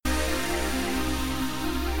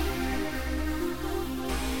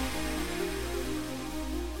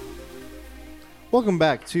Welcome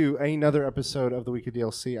back to another episode of the Weekly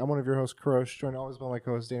DLC. I'm one of your hosts, Kurosh, joined always by my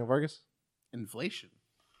co-host, Daniel Vargas. Inflation.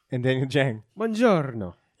 And Daniel Jang.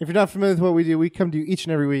 Buongiorno. If you're not familiar with what we do, we come to you each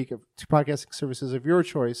and every week to podcasting services of your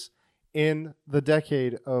choice in the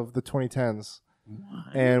decade of the 2010s.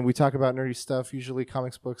 What? And we talk about nerdy stuff, usually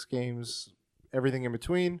comics, books, games, everything in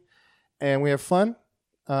between. And we have fun.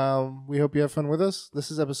 We hope you have fun with us.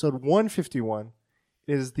 This is episode 151.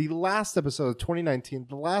 It is the last episode of 2019,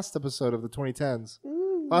 the last episode of the 2010s,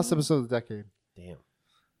 last episode of the decade. Damn.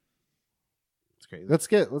 It's crazy. Let's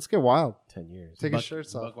get wild. 10 years. Take your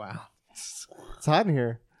shirts off. Wow. It's hot in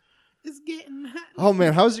here. It's getting hot. Oh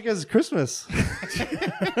man, how was your guys' Christmas?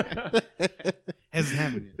 Hasn't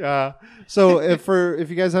happened yet. Yeah. So if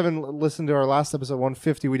you guys haven't listened to our last episode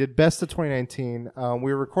 150, we did best of 2019.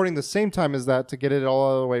 We were recording the same time as that to get it all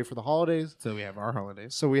out of the way for the holidays. So we have our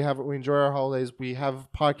holidays. So we enjoy our holidays. We have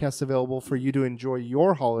podcasts available for you to enjoy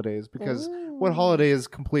your holidays because what holiday is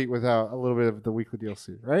complete without a little bit of the weekly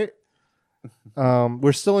DLC, right?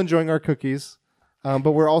 We're still enjoying our cookies,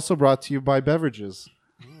 but we're also brought to you by beverages.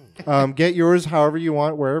 Get yours however you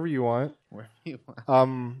want, wherever you want. Wherever you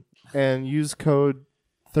want. And use code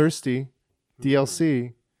THIRSTY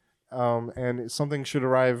DLC, and something should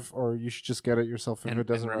arrive, or you should just get it yourself if it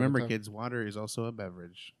doesn't. And remember, kids, water is also a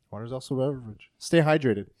beverage. Water is also a beverage. Stay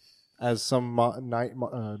hydrated, as some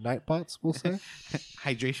night bots will say.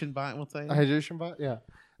 Hydration bot will say. Hydration bot, yeah.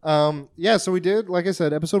 So we did, like I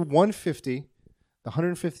said, episode 150, the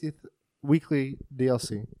 150th weekly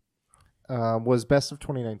DLC, was best of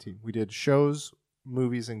 2019. We did shows,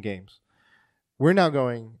 movies, and games. We're now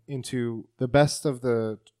going into the best of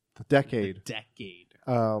the decade. The decade.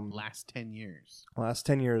 Last 10 years. Last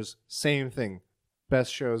 10 years, same thing.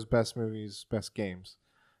 Best shows, best movies, best games.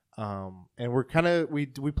 And we're kind of, we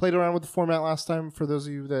played around with the format last time. For those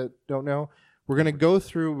of you that don't know, we're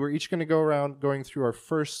each going to go around going through our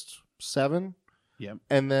first 7. Yep.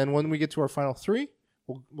 And then when we get to our final 3,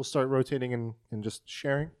 we'll start rotating and just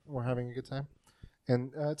sharing. We're having a good time.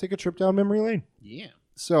 And take a trip down memory lane. Yeah.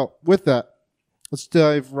 So with that, let's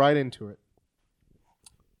dive right into it.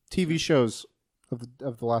 TV shows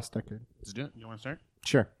of the last decade. Let's do it. You want to start?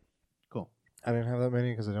 Sure. Cool. I didn't have that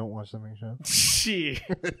many because I don't watch that many shows. Shit.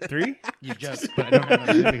 3? You just, but I don't have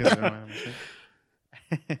that because I don't have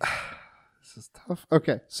that. This is tough.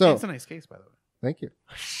 Okay, so It's a nice case, by the way. thank you.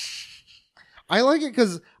 I like it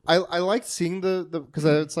because I like seeing the because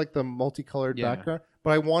it's like the multicolored Yeah. background.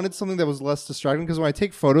 But I wanted something that was less distracting because when I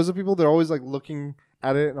take photos of people, they're always like looking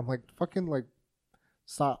at it, and I'm like, fucking like,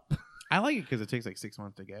 stop. I like it because it takes like 6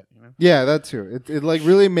 months to get, you know? Yeah, that too. It like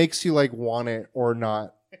really makes you like want it or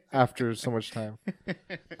not after so much time.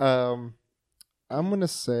 I'm gonna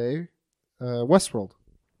say Westworld.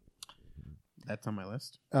 That's on my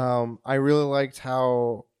list. I really liked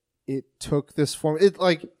how it took this form.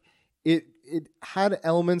 It had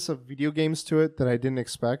elements of video games to it that I didn't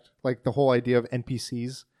expect, like the whole idea of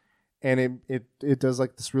NPCs, and it does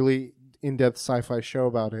like this really in-depth sci-fi show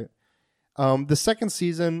about it. The second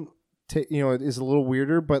season, is a little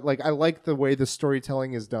weirder, but like I like the way the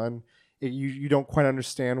storytelling is done. You don't quite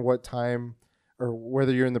understand what time or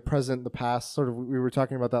whether you're in the present, the past. Sort of, we were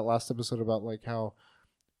talking about that last episode about like how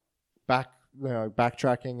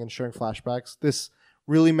backtracking and showing flashbacks. This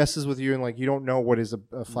really messes with you, and like you don't know what is a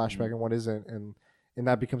flashback and what isn't, and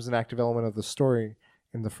that becomes an active element of the story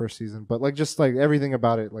in the first season. But like just like everything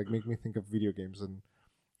about it like make me think of video games and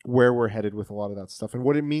where we're headed with a lot of that stuff and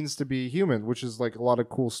what it means to be human, which is like a lot of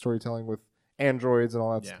cool storytelling with androids and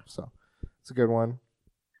all that stuff. So it's a good one.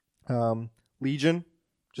 Legion,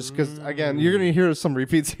 just because again you're gonna hear some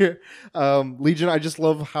repeats here. Legion, I just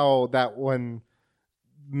love how that one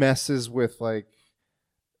messes with like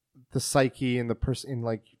the psyche and the person in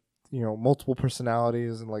like multiple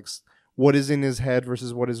personalities and like what is in his head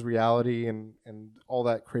versus what is reality and all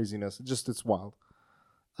that craziness. It's wild.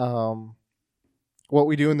 What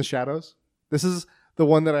We Do in the Shadows. This is the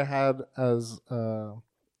one that I had as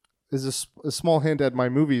is a small hint at my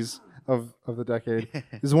movies of the decade.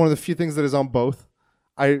 This is one of the few things that is on both.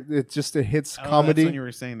 It hits comedy. That's when you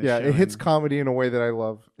were saying this. Yeah, it hits comedy in a way that I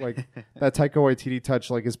love. Like that Taika Waititi touch,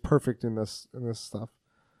 like is perfect in this stuff.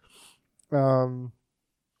 The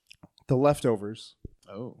Leftovers.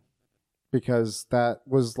 Oh, because that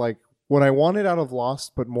was like what I wanted out of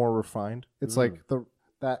Lost, but more refined. It's like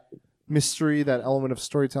that mystery, that element of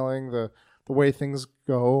storytelling, the way things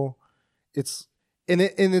go. It's a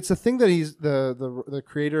thing that he's the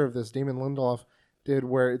creator of this, Damon Lindelof, did,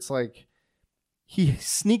 where it's like he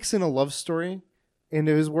sneaks in a love story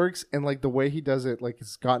into his works, and like the way he does it, like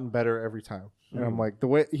it's gotten better every time. And I'm like, the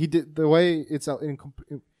way it's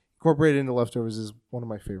incorporated into Leftovers is one of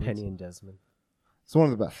my favorites. Penny and Desmond. It's one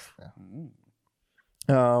of the best. Yeah.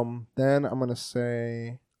 Mm. Then I'm gonna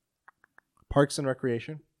say Parks and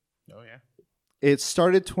Recreation. Oh yeah. It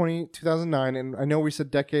started 2009, and I know we said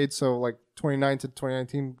decade, so like 29 to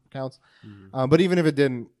 2019 counts. But even if it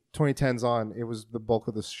didn't, 2010's on. It was the bulk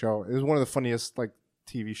of this show. It was one of the funniest like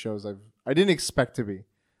TV shows I didn't expect to be.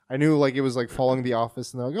 I knew like it was like following The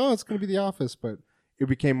Office, and they're like, oh, it's gonna be The Office, but it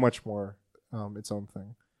became much more its own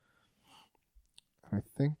thing. I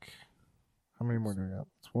think how many more do we got?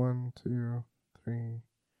 It's 1, 2, 3,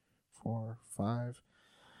 4, 5.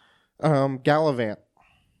 Gallivant.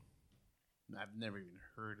 I've never even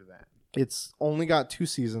heard of that. It's only got 2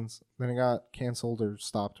 seasons. Then it got canceled or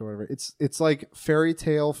stopped or whatever. It's like fairy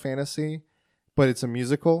tale fantasy, but it's a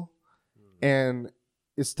musical, and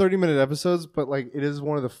it's 30-minute episodes. But like, it is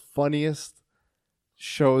one of the funniest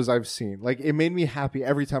shows I've seen. Like, it made me happy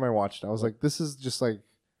every time I watched it. I was like, this is just like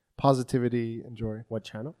positivity and joy. What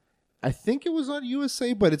channel? I think it was on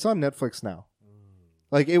USA, but it's on Netflix now.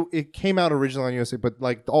 Like, it came out originally on USA, but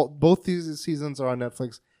like both these seasons are on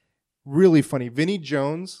Netflix. Really funny. Vinny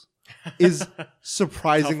Jones is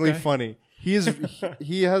surprisingly Tough guy. funny.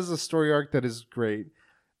 He has a story arc that is great.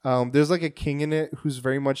 There's like a king in it who's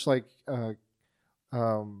very much like the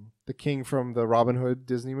king from the Robin Hood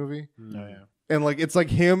Disney movie, Oh yeah. and like it's like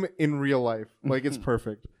him in real life. Like, it's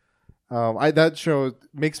perfect. That show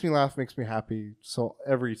makes me laugh, makes me happy. So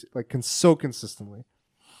so consistently.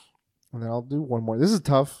 And then I'll do one more. This is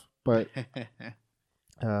tough, but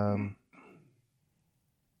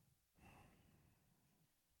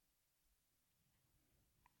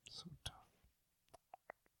so tough.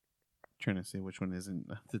 Trying to say which one isn't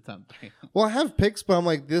the top 3. Well, I have picks, but I'm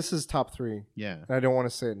like, this is top 3, Yeah. and I don't want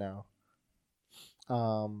to say it now.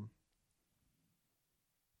 I'll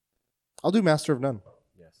do Master of None.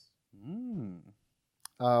 Yes. Mm.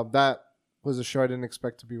 That was a show I didn't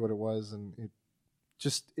expect to be what it was, and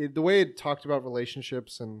the way it talked about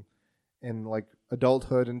relationships and like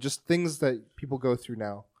adulthood and just things that people go through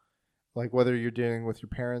now, like whether you're dealing with your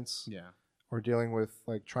parents Yeah. or dealing with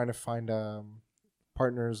like trying to find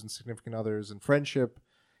partners and significant others and friendship.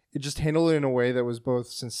 It just handled it in a way that was both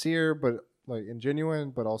sincere but like and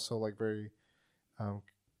genuine, but also like very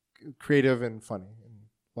creative and funny and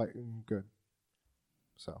like and good.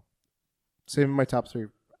 So saving my top 3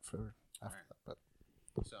 for after that.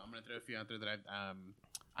 But So I'm gonna throw a few out there that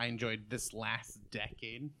I enjoyed this last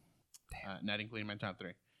decade, not including my top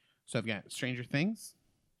 3. So I've got Stranger Things.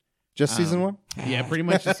 just season 1. Yeah, pretty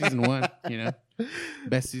much just season 1. You know,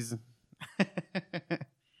 best season.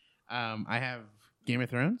 I have Game of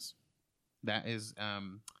Thrones. That is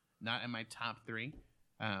not in my top 3,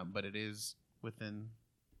 but it is within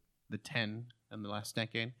the 10 in the last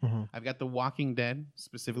decade. Mhm. I've got The Walking Dead,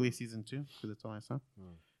 specifically season 2, because that's all I saw.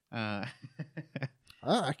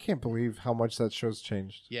 I can't believe how much that show's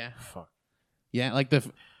changed. Yeah. Fuck. Yeah, like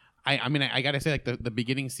I mean, I gotta say, like the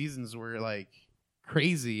beginning seasons were like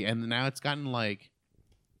crazy, and now it's gotten like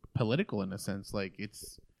political in a sense. Like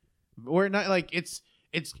it's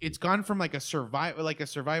gone from like a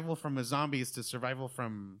survival from the zombies to survival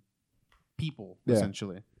from people, Yeah.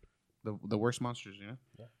 essentially. The worst monsters, you know.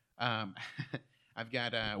 Yeah. I've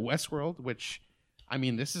got Westworld, which I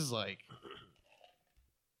mean, this is like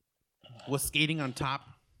was skating on top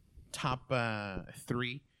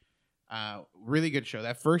 3. Really good show.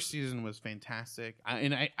 That first season was fantastic.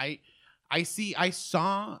 I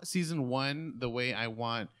saw season 1 the way I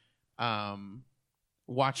want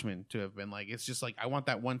Watchmen to have been. Like, it's just like I want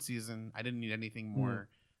that one season. I didn't need anything more.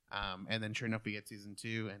 And then sure enough, we get season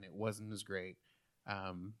 2, and it wasn't as great.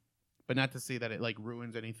 But not to say that it like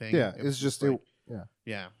ruins anything. Yeah, It was it's just like, yeah.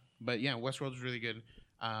 yeah. But yeah, Westworld's really good.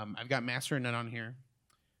 I've got Master and None on here.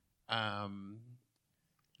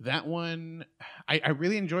 That one I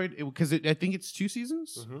really enjoyed it because I think it's 2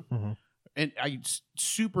 seasons. Mhm. And I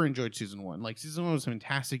super enjoyed season 1. Like, season 1 was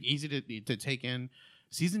fantastic, easy to take in.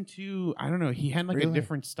 Season 2, I don't know, he had like a Really?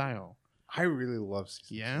 different style. I really love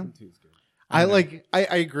season Yeah. I know. like. I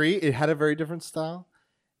agree. It had a very different style,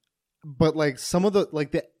 but like some of the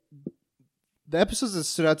episodes that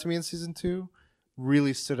stood out to me in season 2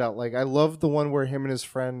 really stood out. Like, I love the one where him and his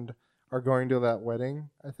friend are going to that wedding,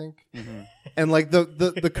 I think, and like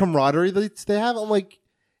the camaraderie that they have. I'm like,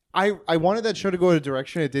 I wanted that show to go in a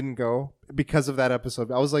direction it didn't go because of that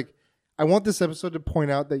episode. I was like, I want this episode to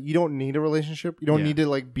point out that you don't need a relationship. You don't Yeah. need to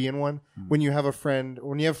like be in one when you have a friend,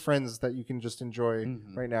 when you have friends that you can just enjoy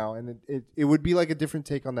Mhm. right now. And it would be like a different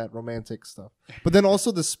take on that romantic stuff. But then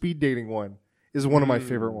also the speed dating one is one of my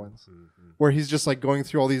favorite ones, where he's just like going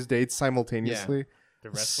through all these dates simultaneously. The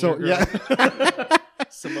So wrestler girl. yeah.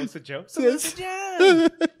 Samosa Joe. Yes. Samosa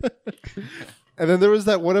Joe. And then there was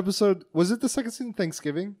that one episode. Was it the second season,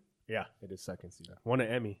 Thanksgiving? Yeah, it is second season. Won an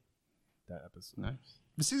Emmy. That episode. Nice.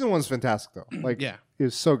 The season one's fantastic though. Like, Yeah, it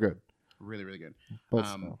was so good. really, really good. But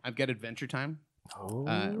still. I've got Adventure Time. Oh,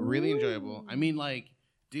 Really enjoyable. I mean, like,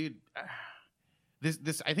 dude,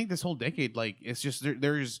 this I think this whole decade, like, it's just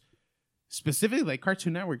there's specifically like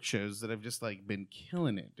Cartoon Network shows that have just like been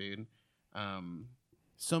killing it, dude.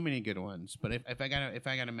 So many good ones. But if I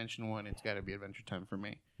gotta mention one, it's got to be Adventure Time for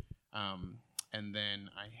me. And then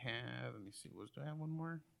I have, let me see, do I have one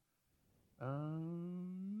more? I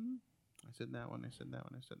said that one.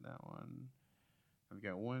 I've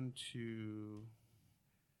got 1, 2,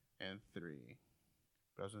 and 3.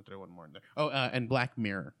 But I was gonna throw one more in there. Oh, and Black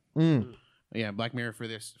Mirror. Yeah, Black Mirror for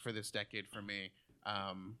this decade for me.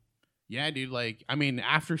 Yeah, dude. Like, I mean,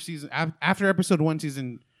 after episode 1,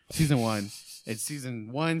 season 1, it's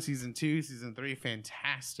season 1, season 2, season 3,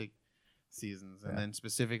 fantastic seasons, and then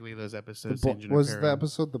specifically those episodes. Was the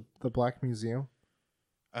episode the Black Museum?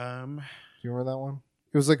 Do you remember that one?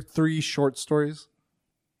 It was like 3 short stories.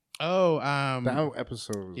 Oh, that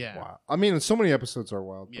episode was yeah. wild. I mean, so many episodes are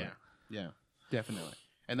wild. Yeah, definitely.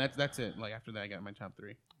 And that's it. Like, after that, I got my top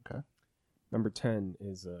 3. Okay. Number 10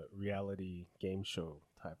 is a reality game show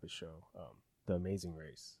type of show, The Amazing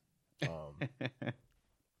Race.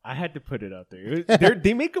 I had to put it out there.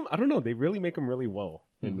 They make them. I don't know. They really make them really well,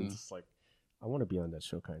 and it's just like I want to be on that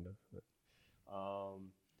show, kind of. But,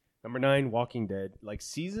 number 9, Walking Dead. Like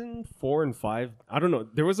season 4 and 5. I don't know.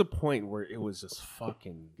 There was a point where it was just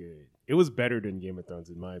fucking good. It was better than Game of Thrones,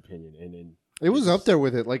 in my opinion. And it was up there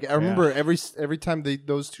with it. Like I remember every time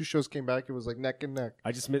those 2 shows came back, it was like neck and neck. I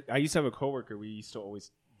used to have a coworker. We used to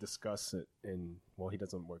always discuss it, and well, he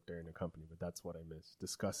doesn't work there in the company, but that's what I miss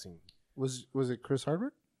discussing. Was it Chris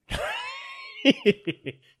Hardwick?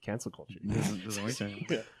 Cancel culture. Doesn't work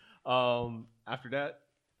there. After that,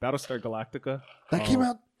 Battlestar Galactica. That came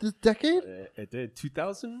out this decade? It did.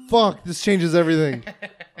 2000. Fuck, this changes everything.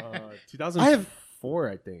 2004,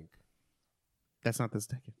 I think. That's not this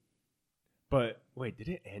decade. But wait, did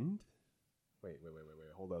it end? Wait.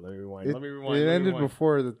 Hold on. Let me rewind. It ended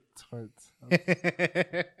before the time.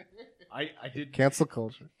 I did Cancel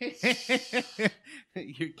culture.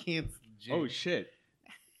 You're canceled. Jay. Oh shit.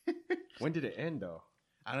 When did it end though?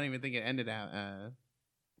 I don't even think it ended out. After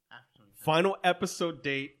Final episode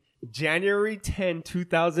date January 10,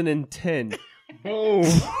 2010. Boom. All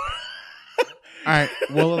right,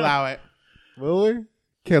 we'll allow it. Will we?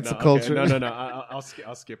 Cancel culture. No. I'll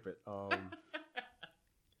skip it.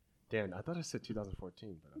 Damn, I thought I said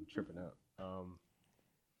 2014, but I'm tripping out.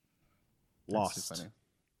 Lost.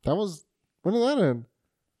 That was, when did that end?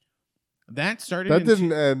 That started. That in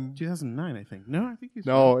didn't end. 2009, I think. No, I think he's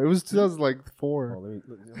No, it was 2004. Oh, let me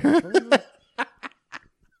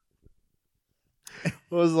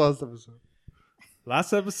What was the last episode?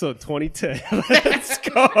 Last episode, 2010. Let's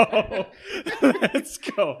go. Let's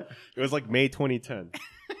go. It was like May 2010.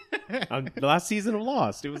 The last season of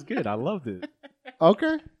Lost. It was good. I loved it.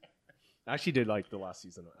 Okay. I actually did like the last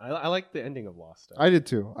season. I liked the ending of Lost. I did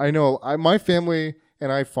too. I know. My family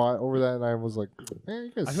and I fought over that, and I was like, "Man,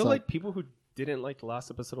 you guys I feel suck." like people who didn't like the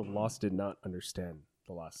last episode of Lost did not understand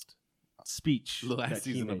the last speech. The last that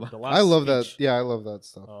he season of made. Lost. The last I love that. speech. Yeah, I love that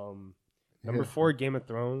stuff. Number 4, Game of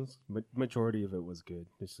Thrones. Majority of it was good.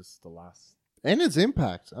 It's just the last. And its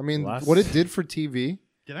impact. I mean, what it did for TV.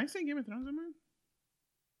 Did I say Game of Thrones in mine?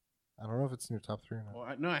 I don't know if it's in your top 3 or not.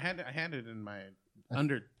 Well, no, I had it in my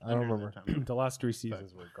under. I don't remember. The last 3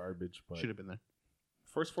 seasons were garbage, but Should have been there.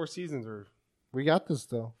 first 4 seasons were We got this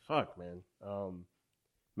though. fuck, man.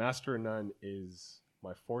 Master of None is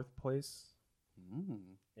my 4th place,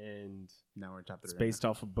 and Now we're top 3. it's based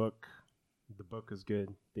off a book. The book is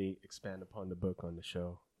good. They expand upon the book on the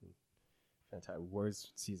show. Fantastic.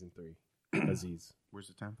 Where's season 3? Aziz. Where's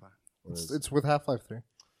the time fly? It's with Half-Life 3.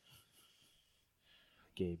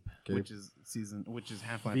 Gabe. Which is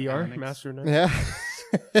Half-Life VR Alyx. Master of None. Yeah.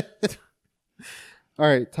 All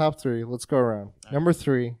right, top 3. Let's go around. Number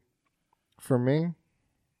 3, for me,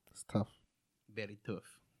 it's tough. Very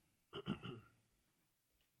tough.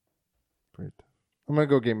 Pretty tough. I'm gonna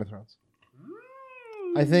go Game of Thrones.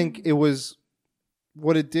 I think it was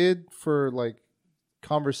what it did for like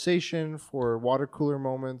conversation, for water cooler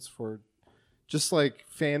moments, for just like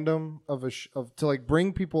fandom of to like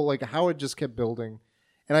bring people, like how it just kept building,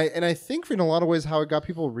 and I think in a lot of ways how it got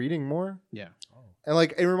people reading more. Yeah. And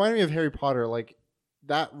like it reminded me of Harry Potter. Like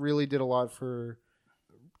that really did a lot for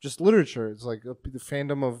just literature. It's like the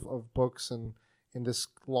fandom of books and this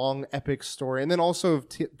long epic story, and then also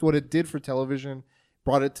what it did for television.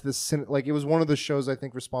 Brought it to the like it was one of the shows I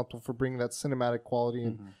think responsible for bringing that cinematic quality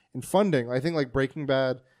and funding. I think like Breaking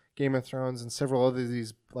Bad Game of Thrones and several other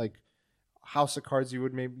these like House of Cards you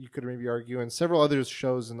could maybe argue, and several other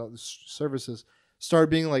shows and other services started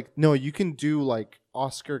being like, no, you can do like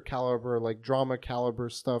Oscar caliber, like drama caliber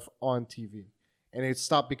stuff on TV, and it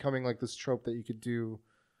stopped becoming like this trope that you could do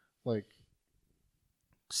like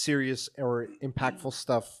serious or impactful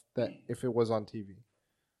stuff that if it was on TV.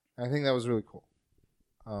 I think that was really cool,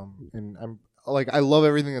 and I'm like I love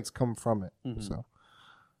everything that's come from it. Mhm. So,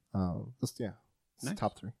 it's Nice.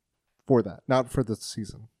 top 3 for that, not for the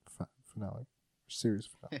season finale, series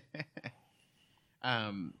finale.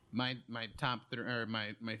 My top three or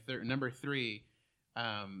my third number 3.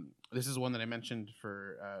 This is one that I mentioned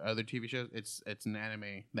for other TV shows. It's an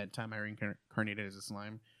anime. That Time I Reincarnated as a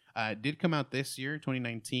Slime. It did come out this year,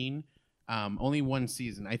 2019. Only one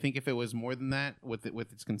season. I think if it was more than that, with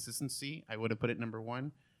its consistency, I would have put it number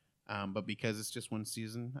 1. But because it's just one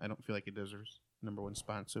season, I don't feel like it deserves number 1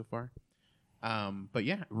 spot so far. But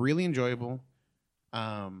yeah, really enjoyable.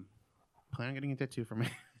 Plan on getting a tattoo for me.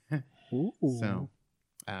 Ooh. So,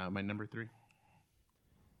 my number 3.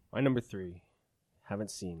 My number 3.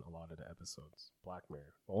 Haven't seen a lot of the episodes. Black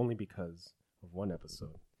Mirror, only because of one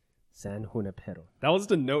episode. San Junipero. That was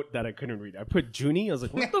the note that I couldn't read. I put Junie. I was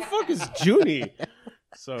like, what the fuck is Junie?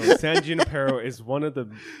 So San Junipero is one of the.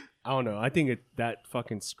 I don't know. I think that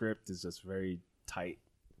fucking script is just very tight.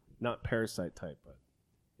 Not Parasite type, but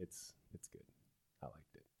it's good. I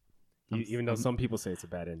liked it. Even though some people say it's a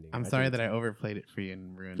bad ending. I'm sorry that I overplayed it for you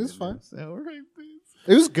and ruined It's it. fine. It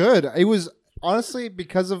It was good. It was honestly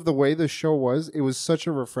because of the way the show was. It was such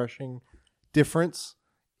a refreshing difference.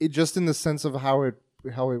 It just in the sense of how it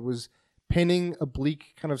was painting a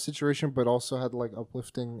bleak kind of situation, but also had like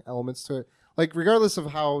uplifting elements to it. Like regardless of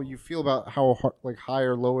how you feel about how like high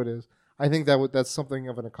or low it is, I think that's something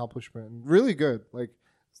of an accomplishment. And really good. Like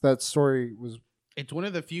that story was. It's one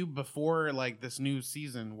of the few before like this new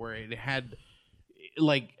season where it had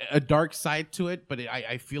like a dark side to it, but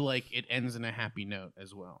I feel like it ends in a happy note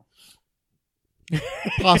as well.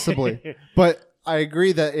 Possibly. But I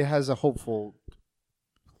agree that it has a hopeful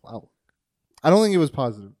outlook. I don't think it was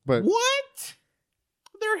positive, but What?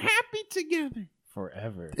 They're happy together.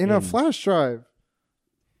 forever in a flash drive.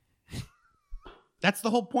 That's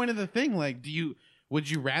the whole point of the thing. Like, would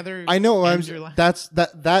you rather? I know. end your life? That's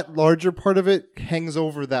that larger part of it hangs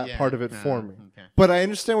over that Yeah, part of it no, for me. Okay. But I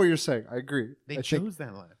understand what you're saying. I agree. They I chose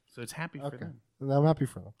that life, so it's happy for Okay. them, and I'm happy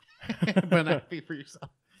for them. but not happy for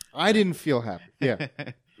yourself. I didn't feel happy. Yeah,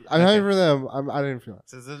 Okay. I'm happy for them. I didn't feel happy.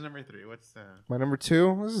 So this is number 3. What's My number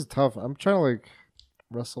 2. This is tough. I'm trying to like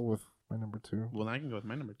wrestle with my number 2. Well, now I can go with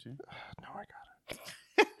my number 2. No, I got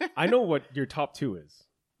it. I know what your top 2 is.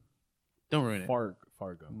 Don't ruin it. Fargo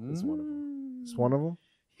is one of them. It's one of them.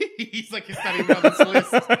 He's like, he's not even on this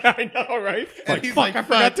list. I know, right? And he's like, I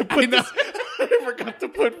forgot to fuck, I put know. this. I forgot to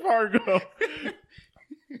put Fargo.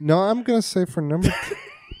 No, I'm gonna say for number 2.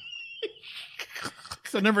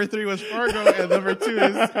 So number 3 was Fargo, and number 2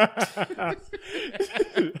 is.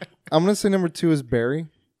 I'm gonna say number 2 is Barry.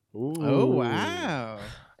 Ooh. Oh wow!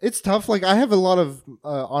 It's tough. Like I have a lot of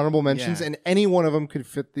honorable mentions, Yeah. and any one of them could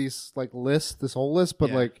fit this whole list. But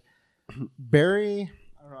Yeah. like Barry,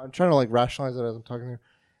 I don't know, I'm trying to like rationalize it as I'm talking here.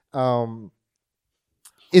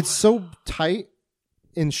 It's so tight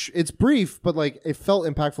and it's brief, but like it felt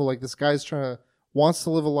impactful. Like this guy's wants to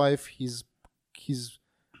live a life. He's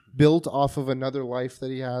built off of another life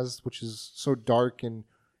that he has, which is so dark, and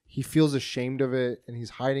he feels ashamed of it, and he's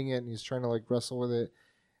hiding it, and he's trying to like wrestle with it,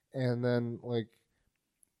 and then like.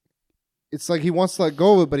 It's like he wants to let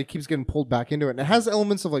go of it, but he keeps getting pulled back into it. And it has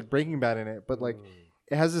elements of like Breaking Bad in it, but like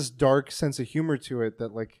it has this dark sense of humor to it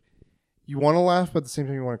that like you want to laugh, but at the same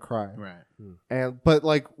time you want to cry. Right. But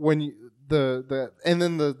like when you the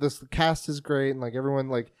cast is great, and like everyone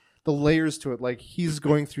like the layers to it. Like he's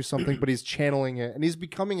going through something, but he's channeling it, and he's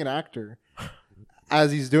becoming an actor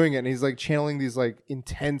as he's doing it, and he's like channeling these like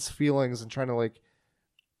intense feelings and trying to like.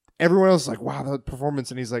 Everyone else is like, wow, that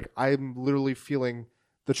performance, and he's like, I'm literally feeling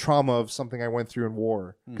the trauma of something I went through in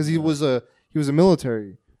war, because he was a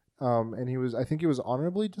military, and I think he was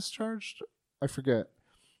honorably discharged. I forget,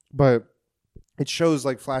 but it shows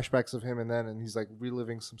like flashbacks of him and he's like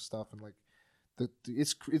reliving some stuff, and like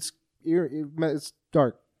it's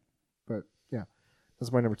dark, but yeah,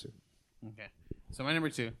 that's my number 2. Okay. So my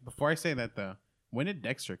number 2. Before I say that though, when did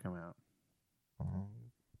Dexter come out? No,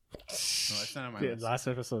 that's not on my Yeah, list. last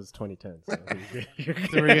episode is 2010. So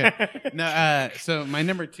So we're good. No, so my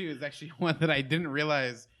number 2 is actually one that I didn't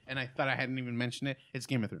realize, and I thought I hadn't even mentioned it. It's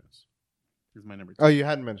Game of Thrones. Is my number 2. Oh, you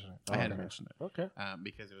hadn't mentioned it. I hadn't mentioned it Okay.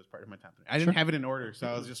 because it was part of my top 3. I didn't have it in order, so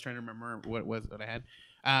I was just trying to remember what I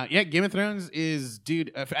had. Yeah, Game of Thrones is,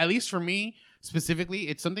 dude. At least for me, specifically,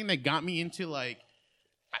 it's something that got me into like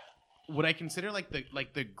what I consider like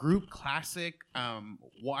the group classic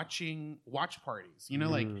watch parties. You know,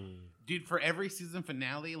 like dude, for every season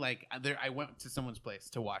finale, like I went to someone's place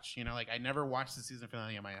to watch. You know, like I never watched the season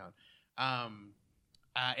finale on my own.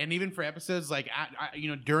 And even for episodes, like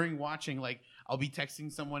during watching, like I'll be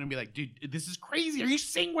texting someone and be like, "Dude, this is crazy. Are you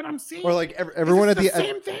seeing what I'm seeing?" Or like everyone at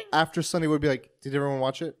same thing? after Sunday would be like, "Did everyone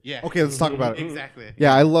watch it?" Yeah. Okay, let's talk about it. Exactly.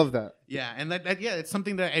 Yeah, I love that. Yeah, and that it's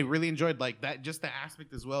something that I really enjoyed. Like that, just the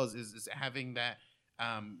aspect as well is having that,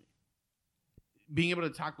 being able to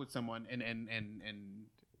talk with someone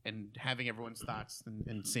and having everyone's thoughts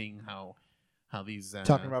and seeing how these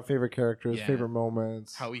Talking about favorite characters, yeah. favorite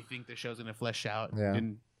moments. how we think the show's gonna flesh out. Yeah.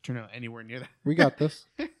 Didn't turn out anywhere near that. We got this.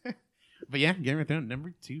 But yeah, Game of Thrones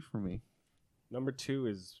number 2 for me. Number 2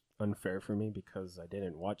 is unfair for me because I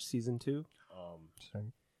didn't watch season 2.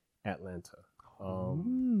 Atlanta.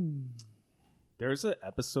 There's an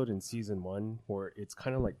episode in season 1 where it's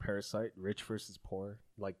kind of like Parasite, rich versus poor,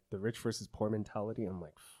 like the rich versus poor mentality. I'm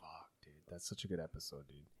like, fuck, dude, that's such a good episode,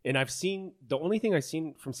 dude. And the only thing I've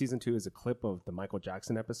seen from season 2 is a clip of the Michael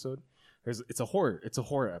Jackson episode. It's a horror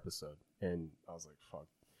episode, and I was like, fuck.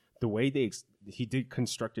 The way he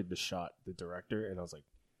constructed the shot, the director, and I was like,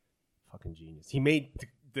 fucking genius. He made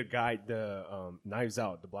the guy, Knives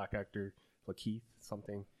Out, the black actor, Lakeith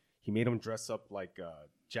something. He made him dress up like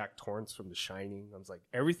Jack Torrance from The Shining. I was like,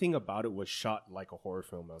 everything about it was shot like a horror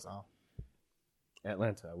film. I was like,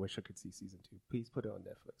 Atlanta. I wish I could see season 2. Please put it on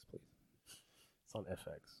Netflix, please. It's on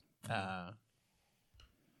FX.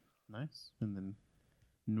 Nice. And then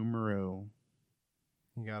numero.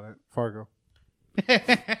 You got it. Fargo.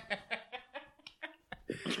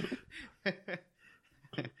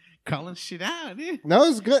 Calling shit out, dude. No, it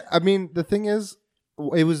was good. I mean, the thing is,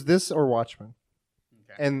 it was this or Watchmen.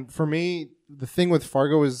 Okay. And for me, the thing with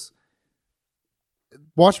Fargo is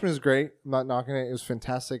Watchmen is great. I'm not knocking it. It was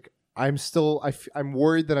fantastic. I'm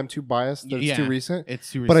worried that I'm too biased, that it's too recent.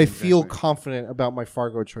 It's too recent. But I feel exactly. confident about my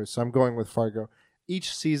Fargo choice, so I'm going with Fargo.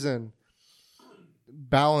 Each season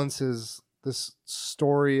balances this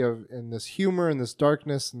story and this humor and this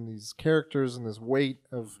darkness and these characters and this weight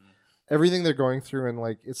of everything they're going through, and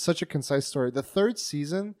like it's such a concise story. The third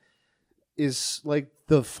season is like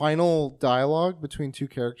the final dialogue between two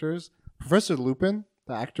characters. Professor Lupin,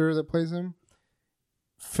 the actor that plays him,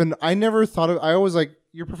 I never thought of. I always like,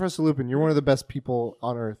 you're Professor Lupin. You're one of the best people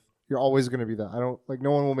on Earth. You're always going to be that. I don't like.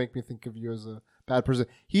 No one will make me think of you as a bad person.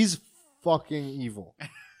 He's fucking evil,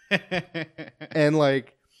 and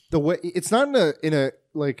like the way it's not in a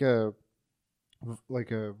like a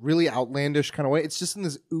really outlandish kind of way. It's just in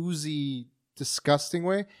this oozy, disgusting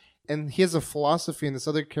way. And he has a philosophy, and this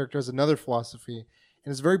other character has another philosophy,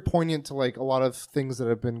 and it's very poignant to like a lot of things that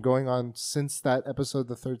have been going on since that episode,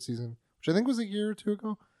 the third season, which I think was a year or two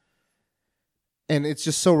ago. And it's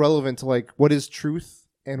just so relevant to like what is truth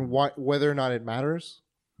and whether or not it matters.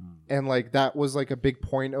 And like that was like a big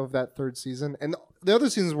point of that third season. And the other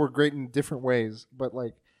seasons were great in different ways, but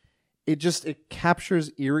like it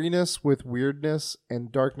captures eeriness with weirdness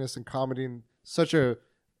and darkness and comedy in such a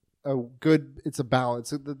good. It's a balance.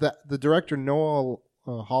 The director Noah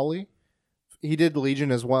Hawley, he did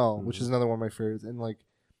Legion as well, which is another one of my favorites. And like,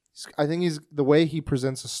 I think the way he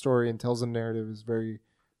presents a story and tells a narrative is very,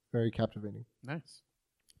 very captivating. Nice.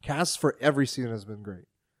 Cast for every season has been great.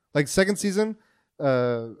 Like second season,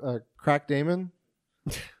 Crack Damon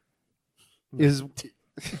is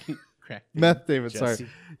Crack Meth Damon. Jesse. Sorry,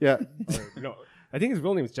 yeah. No, I think his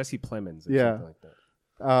real name is Jesse Plemons. Or Yeah. something like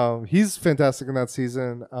that. He's fantastic in that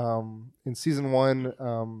season. In season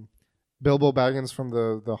 1, Bilbo Baggins from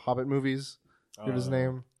the Hobbit movies. Give his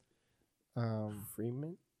name.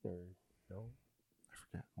 Freeman or no? I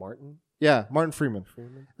forget. Martin. Yeah, Martin Freeman.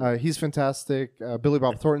 Freeman. He's fantastic. Billy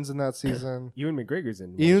Bob Thornton's in that season. Ewan McGregor's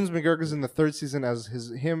in. Ewan McGregor's in the third season as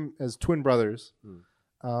him as twin brothers.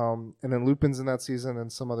 And then Lupin's in that season,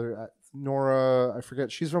 and some other Nora, I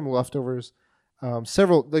forget. She's from Leftovers.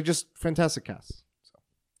 Several, like, just fantastic casts. So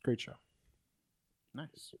great show.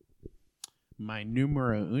 Nice. My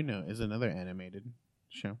numero uno is another animated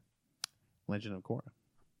show, Legend of Korra.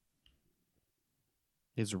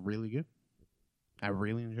 It's really good. I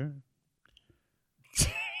really enjoy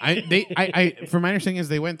it. From my understanding is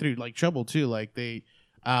they went through like trouble too. Like they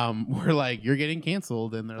were like, you're getting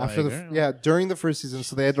canceled, and they're After like, during the first season,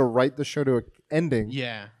 so they had to write the show to an ending.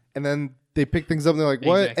 yeah. And then they picked things up and they're like,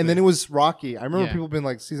 what? Exactly. And then it was rocky. I remember Yeah. people being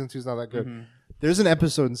like, season 2 is not that good. Mhm. There's an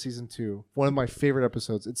episode in season 2, one of my favorite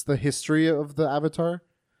episodes. It's the history of the Avatar.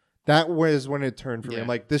 That was when it turned for me. Yeah. I'm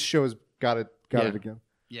like, this show has got it Yeah. again.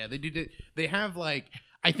 Yeah, they do. They have like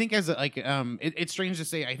I think as a, like it's strange to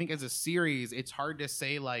say. I think as a series, it's hard to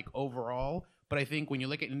say like overall. But I think when you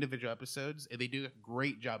look at individual episodes, they do a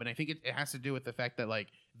great job, and I think it has to do with the fact that like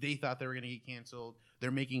they thought they were gonna get canceled.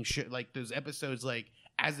 They're making shit like those episodes like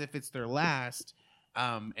as if it's their last.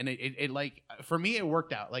 And it like for me it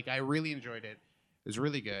worked out. Like I really enjoyed it. It was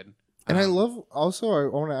really good. And I love also I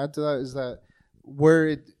want to add to that is that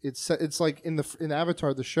where it's like in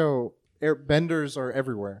Avatar the show, benders are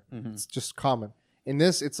everywhere. Mhm. It's just common. In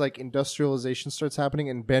this, it's like industrialization starts happening,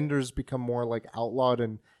 and benders become more like outlawed,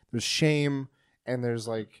 and there's shame, and there's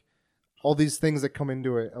like all these things that come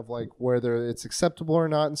into it of like whether it's acceptable or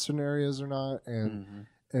not in certain areas or not, and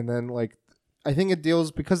then like I think it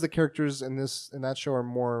deals because the characters in that show are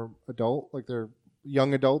more adult, like they're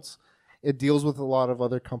young adults. It deals with a lot of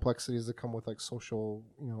other complexities that come with like social,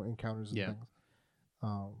 encounters and things.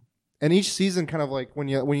 And each season, kind of like when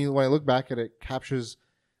I look back at it, captures.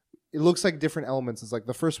 It looks like different elements. It's like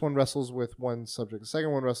the first one wrestles with one subject, the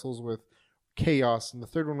second one wrestles with chaos, and the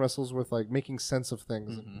third one wrestles with like making sense of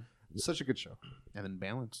things. It's such a good show. And then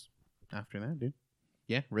balance after that, dude.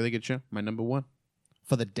 Yeah, really good show. My number one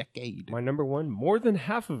for the decade. My number one, more than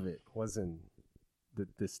half of it was in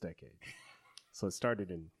this decade. So it started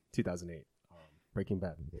in 2008. Breaking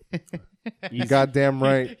Bad. Easy. Goddamn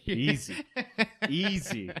right.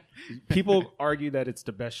 Easy. People argue that it's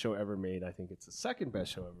the best show ever made. I think it's the second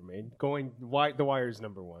best show ever made. The Wire is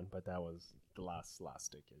number one, but that was the last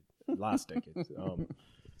decade.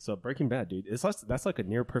 So Breaking Bad, dude, that's like a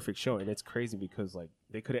near perfect show, and it's crazy because like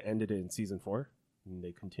they could have ended it in season 4, and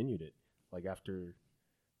they continued it like after.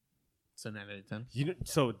 So 9 out of 10.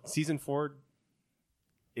 So season 4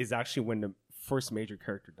 is actually when the first major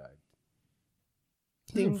character died.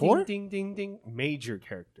 Season 4? Ding, ding, ding. Major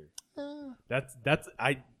character. That's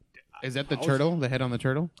Is that the turtle? The head on the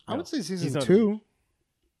turtle? I would say season He's 2.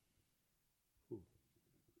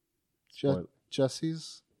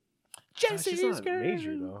 Jesse's Jesse's not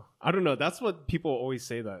major though. I don't know. That's what people always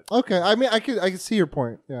say that. Okay, I mean, I could see your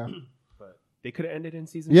point. Yeah, But they could have ended in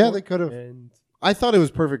season. Yeah, 4, they could have. And I thought it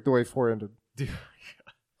was perfect the way 4 ended. dude,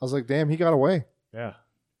 I was like, damn, he got away. yeah.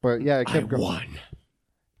 But yeah, it kept going. Won.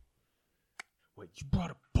 Wait, you brought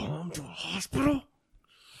a bomb to a hospital?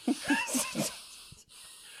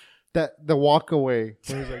 That the walk away.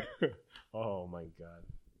 Where he's like, Oh my god.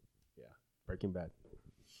 Yeah. Breaking Bad.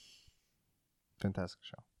 fantastic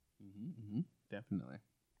show. Definitely.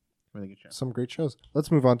 Really good show. Some great shows. Let's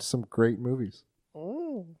move on to some great movies.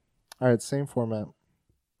 All right, same format.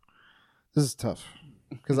 This is tough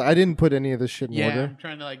because I didn't put any of this shit in Yeah, order. I'm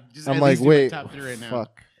trying to like just I'm at like, least do my wait, top 3 right now.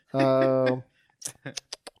 fuck.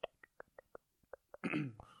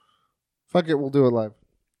 Fuck it, we'll do it live.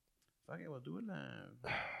 Fuck it, we'll do it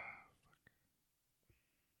live.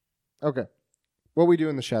 Okay. What We Do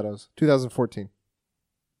in the Shadows, 2014.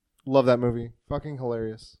 Love that movie. Fucking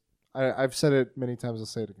hilarious. I've said it many times. I'll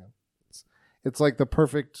say it again. It's like the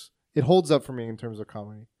perfect. It holds up for me in terms of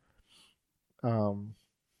comedy. The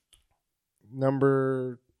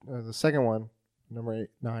second one, number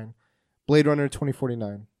 9, Blade Runner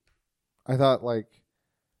 2049. I thought like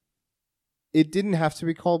it didn't have to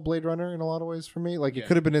be called Blade Runner in a lot of ways for me. Like it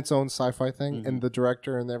could have been its own sci-fi thing, and the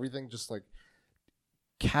director and everything just like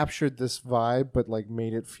captured this vibe, but like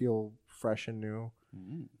made it feel fresh and new.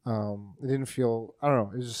 It didn't feel. I don't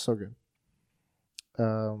know. It was just so good.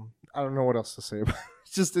 I don't know what else to say about it.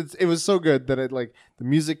 It's just it was so good that it like the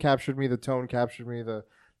music captured me, the tone captured me, the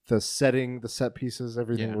setting, the set pieces,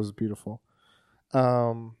 everything was beautiful.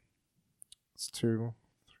 It's 2,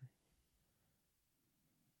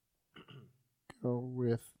 3. Go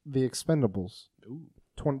with The Expendables.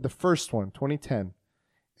 The first one, 2010. And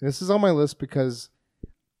this is on my list because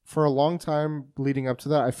for a long time leading up to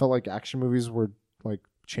that, I felt like action movies were like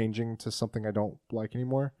changing to something I don't like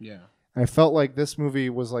anymore. Yeah. I felt like this movie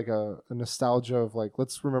was like a nostalgia of like,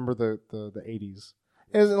 let's remember the 80s.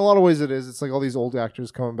 And in a lot of ways it is. It's like all these old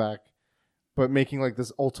actors coming back, but making like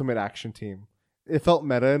this ultimate action team. It felt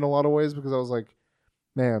meta in a lot of ways because I was like,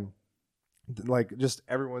 man, like just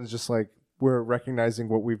everyone's just like, we're recognizing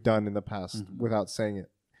what we've done in the past without saying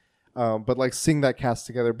it. But like seeing that cast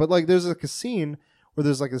together. But like there's like a scene where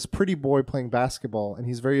there's like this pretty boy playing basketball and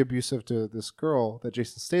he's very abusive to this girl that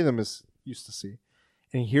Jason Statham is used to see.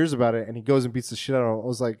 And he hears about it and he goes and beats the shit out of him. I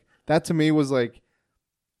was like, that to me was like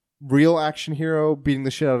real action hero beating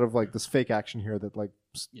the shit out of like this fake action hero that like,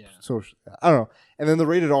 so I don't know. And then the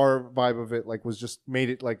rated R vibe of it like was just made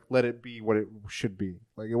it like, let it be what it should be.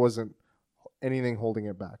 Like it wasn't anything holding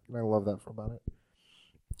it back. And I love that about it.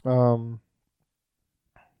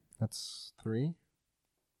 That's 3.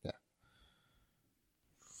 Yeah.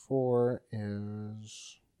 4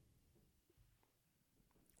 is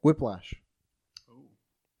Whiplash.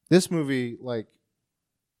 This movie, like,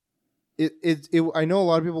 it I know a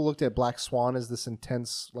lot of people looked at Black Swan as this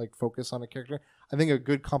intense, like, focus on a character. I think a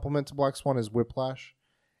good compliment to Black Swan is Whiplash,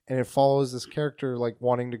 and it follows this character, like,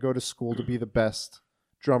 wanting to go to school to be the best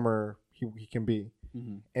drummer he can be.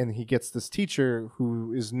 Mm-hmm. And he gets this teacher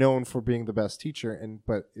who is known for being the best teacher,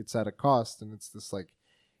 but it's at a cost, and it's this, like,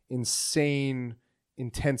 insane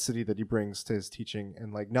intensity that he brings to his teaching,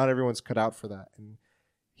 and, like, not everyone's cut out for that. And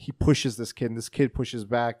he pushes this kid, and this kid pushes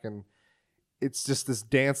back, and it's just this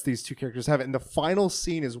dance these two characters have. And the final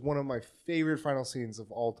scene is one of my favorite final scenes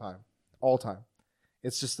of all time.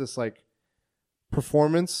 It's just this, like,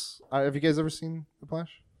 performance. Have you guys ever seen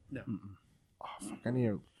Whiplash? No. Oh, fuck, I need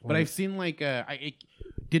to. But I've seen, like,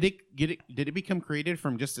 did it become created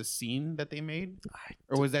from just a scene that they made,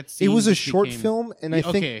 or was that scene? It was a short film, and I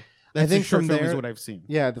think okay. That's I think a short from film there is what I've seen.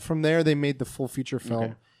 Yeah, from there they made the full feature film.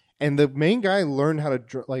 Okay. And the main guy learned how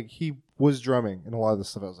to like, he was drumming in a lot of this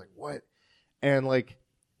stuff. I was like, what? And, like,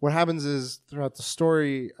 what happens is throughout the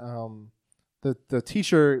story, the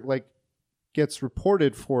teacher, like, gets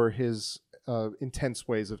reported for his intense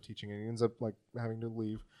ways of teaching, and he ends up, like, having to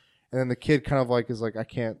leave. And then the kid kind of, like, is like, I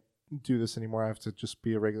can't do this anymore. I have to just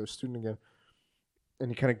be a regular student again. And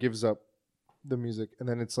he kind of gives up the music. And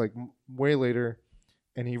then it's, like, way later,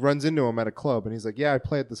 and he runs into him at a club, and he's like, yeah, I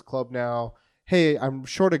play at this club now. Hey, I'm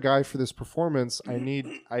short a guy for this performance. I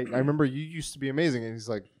remember you used to be amazing. And he's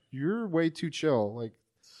like, you're way too chill. Like,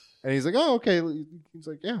 and he's like, oh, okay. He's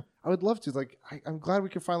like, yeah, I would love to. Like, I'm glad we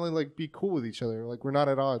can finally, like, be cool with each other. Like, we're not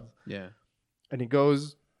at odds. Yeah. And he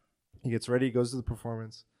gets ready, he goes to the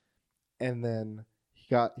performance. And then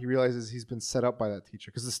he realizes he's been set up by that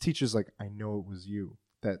teacher. Because this teacher's like, I know it was you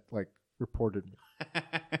that, like, reported me.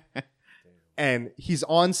 And he's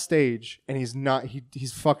on stage, and he's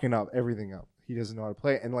fucking up everything up. He doesn't know how to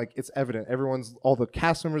play it. And, like, it's evident. All the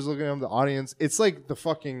cast members looking at him, the audience. It's like the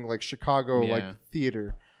fucking, like, Chicago, like,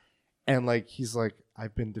 theater. And, like, he's like,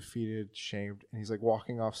 I've been defeated, shamed. And he's, like,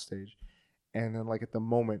 walking off stage. And then, like, at the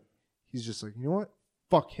moment, he's just like, you know what?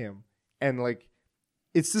 Fuck him. And, like,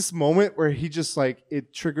 it's this moment where he just, like,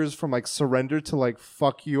 it triggers from, like, surrender to, like,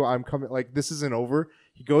 fuck you, I'm coming. Like, this isn't over.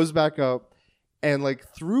 He goes back up. And, like,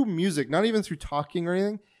 through music, not even through talking or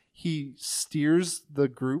anything, he steers the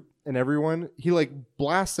group and everyone. He, like,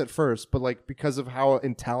 blasts at first, but, like, because of how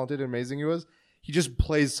talented and amazing he was, he just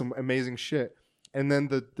plays some amazing shit. And then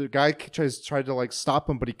the guy tried to, like, stop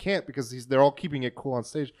him, but he can't because they're all keeping it cool on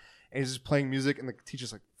stage. And he's just playing music, and the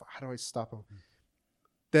teacher's like, how do I stop him?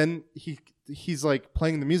 Then he's, like,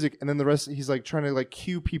 playing the music, and then the rest, he's, like, trying to, like,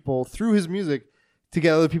 cue people through his music to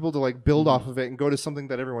get other people to, like, build off of it and go to something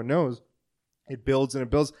that everyone knows. It builds and it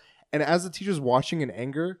builds. And as the teacher's watching in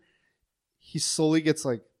anger, he slowly gets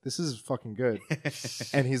like, this is fucking good.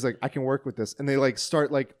 And he's like, I can work with this. And they, like,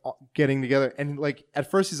 start, like, getting together. And, like, at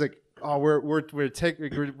first he's like, oh, we're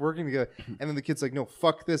working together. And then the kid's like, no,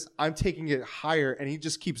 fuck this. I'm taking it higher. And he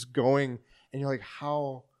just keeps going. And you're like,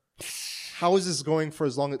 how is this going for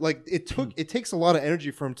as long as, like, it takes a lot of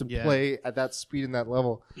energy for him to play at that speed and that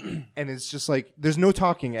level. And it's just like, there's no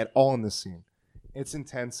talking at all in this scene. It's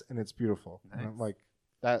intense and it's beautiful. Nice. And I'm like,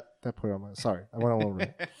 that put it on my. Sorry, I went all over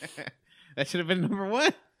it. That should have been number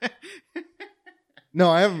one.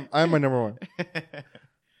 No, I have my number one.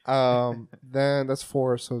 Then that's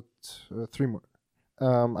 4, so 3 more.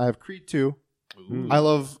 I have Creed 2. Ooh. I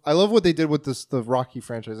love what they did with the Rocky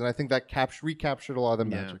franchise, and I think that recaptured a lot of the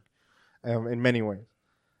magic, in many ways.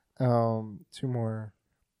 2 more.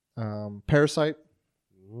 Parasite.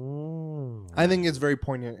 Ooh. I think it's very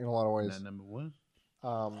poignant in a lot of ways. Not number 1.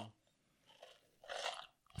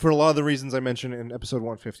 For a lot of the reasons I mentioned in episode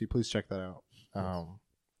 150, please check that out.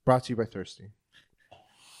 Brought to you by Thirsty.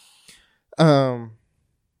 And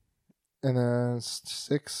then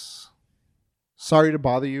 6, Sorry to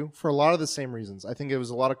Bother You, for a lot of the same reasons. I think it was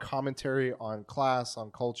a lot of commentary on class, on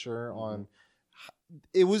culture, on.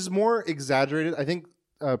 It was more exaggerated. I think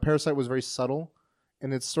Parasite was very subtle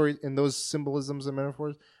in its story, in those symbolisms and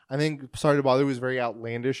metaphors. I think Sorry to Bother You was very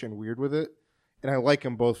outlandish and weird with it. And I like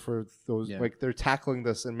them both for those, like, they're tackling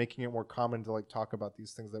this and making it more common to, like, talk about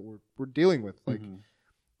these things that we're dealing with. Like,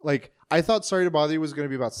 like, I thought Sorry to Bother You was going to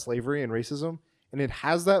be about slavery and racism, and it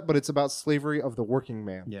has that, but it's about slavery of the working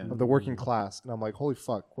man, of the working class. And I'm like, holy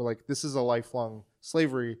fuck, we're like, this is a lifelong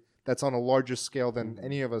slavery that's on a larger scale than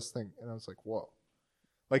any of us think. And I was like, whoa.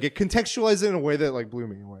 Like, it contextualized it in a way that, like, blew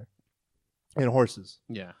me away. And horses.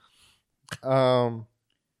 Yeah. I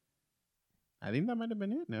think that might have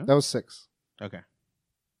been it, no? That was 6. Okay.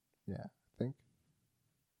 Yeah, I think.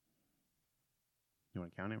 You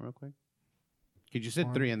want to count it real quick? Because you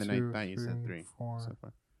said 3 and then I thought you said 3 so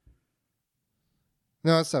far.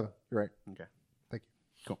 No, that's 7. You're right. Okay. Thank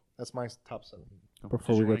you. Cool. That's my top 7. Cool. Before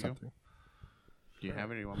Did we you go wanna top 3. Do you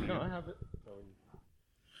have it or you want me to No, go? I have it.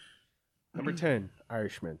 Number 10,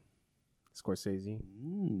 Irishman. Scorsese.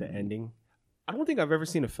 The ending. I don't think I've ever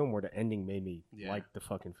seen a film where the ending made me Yeah. like the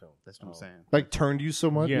fucking film. That's what I'm saying. Like turned you so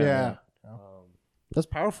much. Yeah. Yeah. That's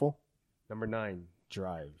powerful. Number 9,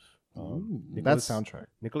 Drive. Ooh. That Nicholas- soundtrack.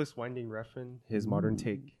 Nicholas Winding Refn, his modern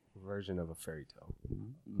take version of a fairy tale.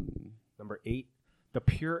 Number 8, the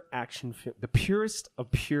pure action film, the purest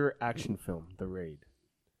of pure action film, The Raid.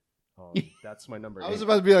 That's my number 8. I was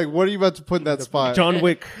about to be like, what are you about to put in that spot? John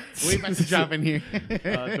Wick. We about to drop in here.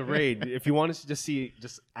 The Raid. If you wanted to just see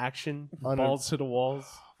just action, balls to the walls.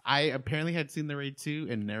 I apparently had seen The Raid 2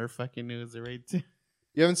 and never fucking knew it was The Raid 2.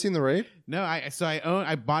 You haven't seen The Raid? No,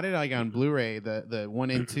 I bought it like on Blu-ray, the 1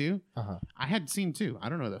 and 2. Uh-huh. I had seen 2. I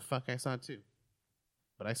don't know the fuck I saw 2.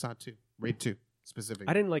 But I saw 2. Raid 2 specifically.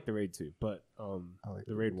 I didn't like The Raid 2, but like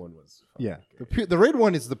the Raid 1 was fucking Yeah. good. The Raid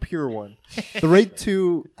 1 is the pure one. The Raid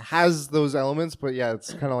 2 has those elements, but yeah,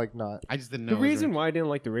 it's kind of like not. I just didn't know. The reason why I didn't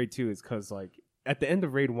like The Raid 2 is because, like, at the end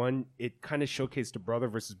of Raid 1, it kind of showcased the brother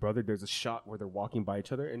versus brother. There's a shot where they're walking by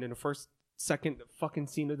each other, and in the second fucking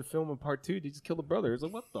scene of the film in part 2, they just kill the brother. It's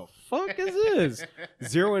like, what the fuck is this?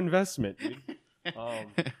 Zero investment. Dude.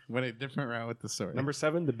 Went a different route with the story. Number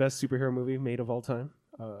 7, the best superhero movie made of all time,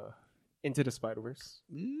 Into the Spider-Verse.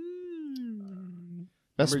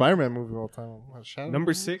 Best Spider-Man movie of all time. Shadow?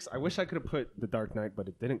 Number 6, I wish I could have put The Dark Knight, but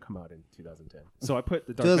it didn't come out in 2010. So I put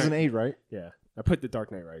The Dark Knight. 2008, right? Yeah, I put The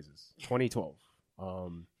Dark Knight Rises, 2012.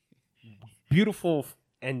 Beautiful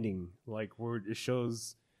ending, like where it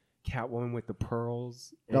shows Catwoman with the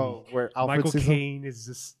pearls. And No, where Alfred Michael sees them. Caine is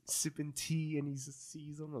just sipping tea and he just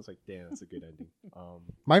sees them. I was like, damn, that's a good ending.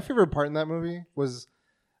 My favorite part in that movie was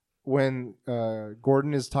when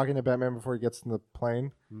Gordon is talking to Batman before he gets in the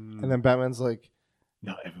plane, and then Batman's like,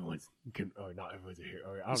 not everyone's a hero.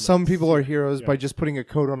 I don't know. some people are heroes Yeah. by just putting a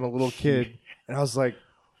coat on a little kid. And I was like,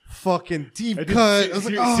 fucking deep And cut. then I was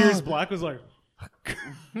like, oh. Sirius Black was like,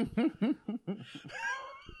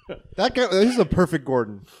 That guy, this is a perfect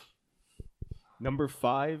Gordon. number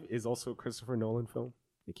 5 is also a Christopher Nolan film.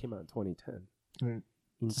 It came out in 2010.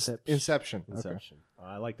 Inception. Inception.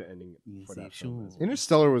 I like the ending for that film. Okay.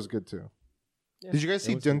 Interstellar was good too. Yeah, Did you guys it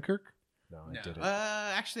see was- Dunkirk? No, I No. didn't.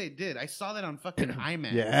 Actually, I did. I saw that on fucking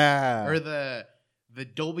IMAX. Yeah. Or the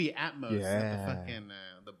Dolby Atmos. Yeah. The fucking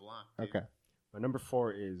the block. Dude. Okay. My number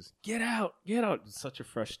 4 is Get Out. Get Out. It's such a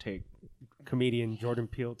fresh take. Comedian Jordan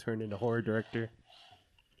Peele turned into horror director.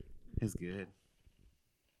 It's good.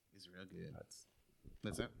 It's real good.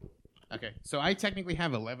 That's it. Okay, so I technically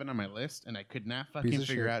have 11 on my list, and I could not fucking Piece of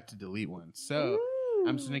figure shit. out to delete one. So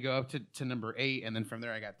I'm just gonna go up to number 8, and then from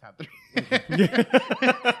there I got top 3.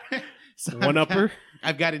 So One upper.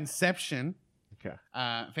 I've got Inception. Okay.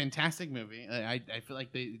 Fantastic movie. I feel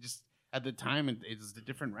like they just at the time it was a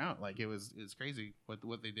different route. Like it was crazy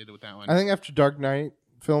what they did with that one. I think after Dark Knight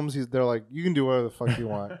films, they're like, you can do whatever the fuck you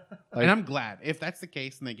want. Like, and I'm glad if that's the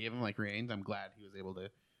case, and they gave him like reins. I'm glad he was able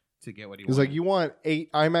to get what he He's wanted. like, you want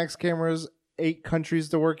 8 IMAX cameras, 8 countries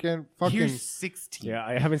to work in? Fucking, Here's 16. Yeah,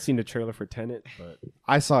 I haven't seen the trailer for Tenet, but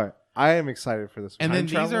I saw it. I am excited for this. And Time then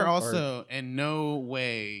these travel are or- also in no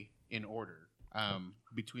way in order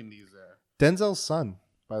between these. Denzel's son,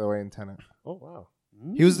 by the way, in Tenet. oh wow,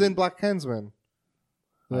 He was in Black Klansman.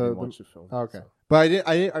 I didn't watch the film. Okay, so. but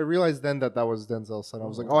I realized then that was Denzel's son. I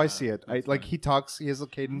was like, oh, I see it. That's Like funny. he talks. He has a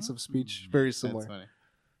cadence of speech very similar. That's funny.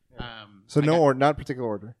 So I no, got- or not particular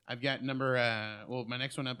order. I've got number. My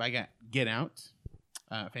next one up. I got Get Out.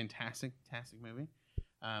 Fantastic movie.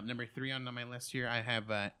 Number 3 on my list here. I have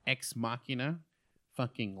Ex Machina.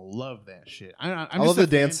 Fucking love that shit. I'm I just love a the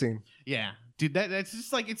dance fan. scene. Yeah, dude, that's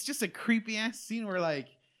just like it's just a creepy ass scene where like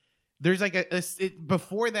there's like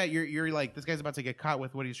before that you're like this guy's about to get caught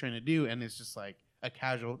with what he's trying to do, and it's just like a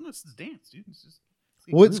casual. No, it's just dance, dude. It's just.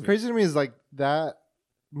 What's crazy to me is like that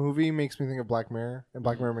movie makes me think of Black Mirror, and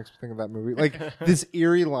Black Mirror makes me think of that movie. Like this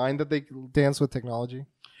eerie line that they dance with technology.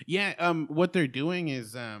 Yeah, what they're doing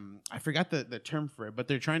is I forgot the term for it, but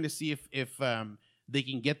they're trying to see if they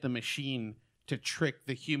can get the machine to trick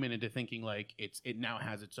the human into thinking like it now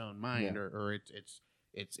has its own mind Yeah. or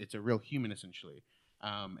it's a real human essentially.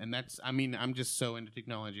 And that's I'm just so into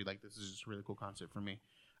technology. Like this is just a really cool concept for me.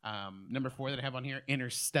 Number 4 that I have on here,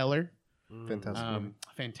 Interstellar. Fantastic movie.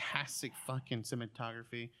 Fantastic fucking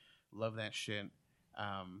cinematography. Love that shit.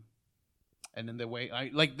 And then the way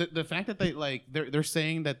I like the fact that they're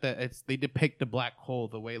saying that they depict the black hole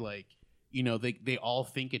the way like they all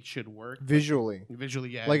think it should work Visually. visually.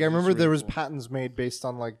 Yeah, Like I it's remember really there was cool. patents made based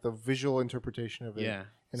on like the visual interpretation of it. Yeah.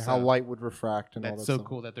 and So- how light would refract and all That's that so stuff.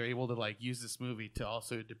 cool that they're able to like use this movie to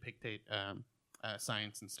also depict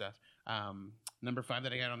science and stuff. Number 5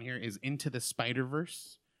 that I got on here is Into the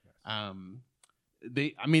Spider-Verse.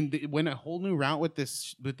 They went a whole new route with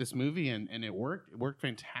this movie, and it worked. It worked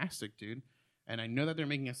fantastic, dude. And I know that they're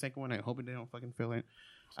making a second one. I hope they don't fucking fail it.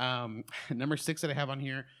 Number 6 that I have on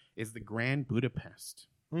here is The Grand Budapest.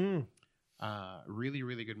 Really,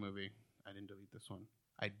 really good movie. I didn't delete this one.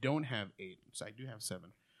 I don't have 8, so I do have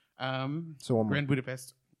 7. So one more. Grand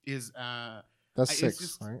Budapest is That's it's 6,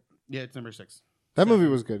 just- right? yeah, it's number 6. That movie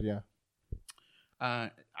was good. Yeah.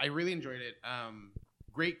 I really enjoyed it.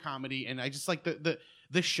 Great comedy, and I just like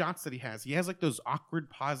the shots that he has. He has like those awkward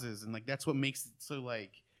pauses, and like that's what makes it so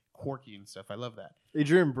like quirky and stuff. I love that.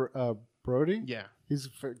 Adrian Brody. Yeah. He's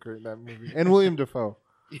great in that movie, and William Dafoe.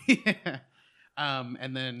 Yeah.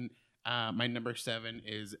 And then my number 7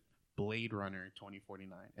 is Blade Runner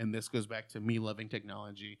 2049, and this goes back to me loving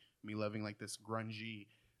technology, me loving like this grungy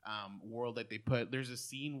world that they put. There's a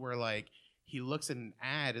scene where like he looks at an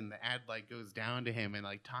ad, and the ad like goes down to him and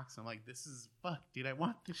like talks. I'm like, this is fuck, dude. I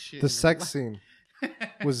want this shit. The in sex real life. scene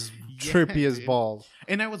was Yeah, trippy as dude. balls.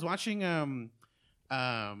 And I was watching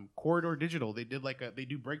Corridor Digital. They did they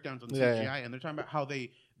do breakdowns on Yeah, CGI, yeah. and they're talking about how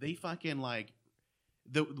they fucking like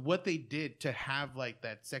what they did to have like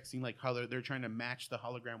that sex scene, like how they're trying to match the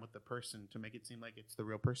hologram with the person to make it seem like it's the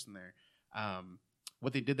real person there.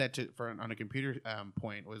 What they did that on a computer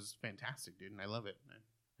point was fantastic, dude, and I love it.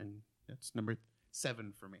 And that's number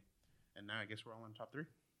 7 for me. And now I guess we're all on top 3. Do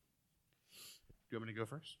you want me to go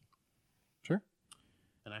first? Sure.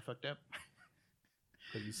 And I fucked up.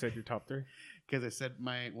 But you said your top 3. Because I said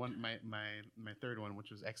my third one, which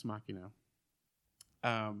was Ex Machina.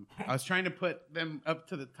 I was trying to put them up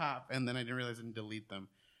to the top, and then I didn't realize I didn't delete them.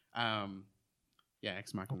 Yeah,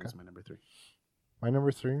 Ex Machina is my number 3. My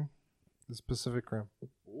number 3 is Pacific Rim.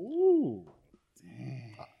 Ooh.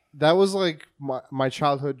 That was like my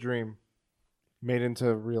childhood dream made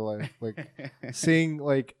into real life. Like seeing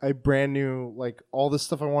like a brand new, like all this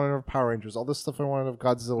stuff I wanted of Power Rangers, all this stuff I wanted of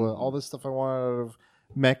Godzilla, all this stuff I wanted of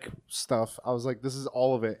mech stuff. I was like, this is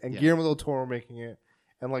all of it. And Yeah. Guillermo del Toro making it.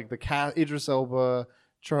 And like the cast, Idris Elba,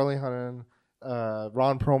 Charlie Hunnam,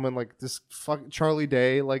 Ron Perlman, like this Charlie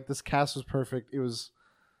Day, like this cast was perfect. It was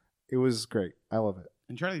great. I love it.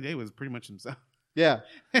 And Charlie Day was pretty much himself. Yeah.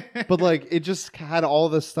 But like it just had all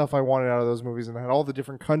the stuff I wanted out of those movies, and it had all the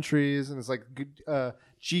different countries, and it's like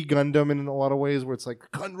G Gundam in a lot of ways, where it's like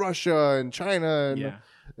Russia and China and, Yeah.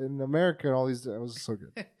 and America and all these. It was so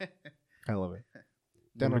good. I love it.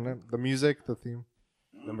 The music, the theme.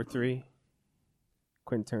 Number 3,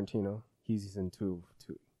 Quentin Tarantino. He's in 2.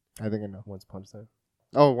 I think I know. Once Upon a Time.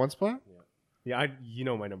 Oh, One Spot. Yeah, you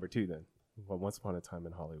know my number 2 then. Well, Once Upon a Time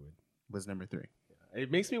in Hollywood. Was number 3. It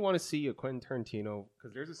makes me want to see a Quentin Tarantino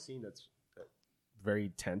because there's a scene that's very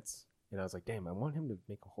tense, and I was like, damn, I want him to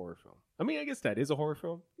make a horror film. I mean, I guess that is a horror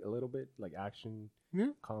film, a little bit like action,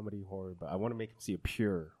 comedy, horror, but I want to make him see a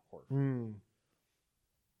pure horror film.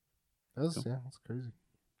 That's crazy.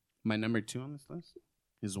 My number 2 on this list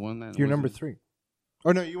is one that You're was number in- 3.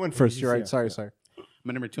 Oh no, you went first. You're right. Yeah. Sorry.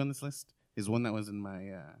 My number 2 on this list is one that was in my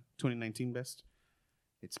 2019 best.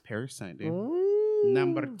 It's Parasite, dude.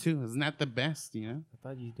 Number 2 is not the best, you know, I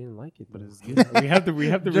thought you didn't like it, but though. it's good. we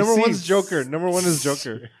have the Number one's receipts. Joker. Number 1 is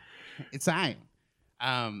Joker. It's I.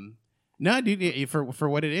 No, dude. For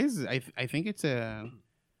what it is, I think it's a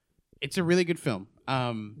really good film.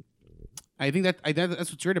 I think that's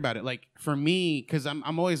what's weird about it. Like for me, because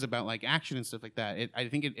I'm always about like action and stuff like that. I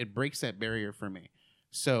think it breaks that barrier for me.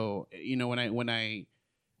 So you know when I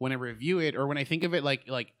review it or when I think of it like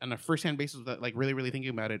on a first hand basis, like really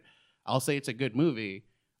thinking about it, I'll say it's a good movie.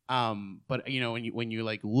 But you know when you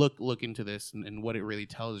like look into this and what it really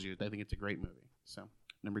tells you, I think it's a great movie. So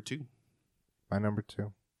number 2. My number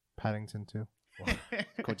 2, Paddington 2.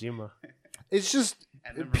 Kojima. It's just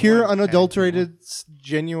And number pure, 1, unadulterated,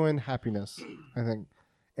 genuine happiness. I think,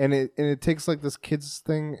 and it takes like this kids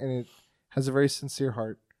thing, and it has a very sincere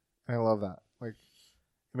heart, and I love that. Like,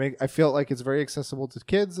 I feel like it's very accessible to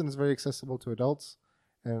kids, and it's very accessible to adults,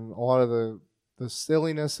 and a lot of the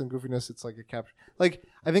silliness and goofiness. It's like a capture. Like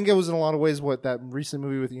I think it was in a lot of ways what that recent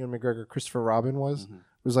movie with Ian McGregor, Christopher Robin was. Mhm.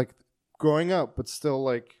 It was like growing up, but still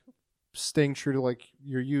like staying true to like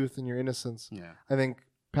your youth and your innocence. Yeah. I think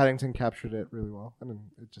Paddington captured it really well, and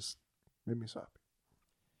it just made me so happy.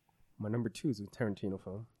 My number 2 is a Tarantino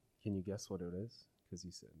film. Can you guess what it is? Because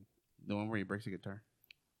you said The one where he breaks a guitar.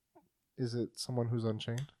 Is it Someone Who's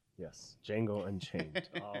Unchained? yes, Django Unchained.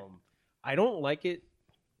 I don't like it.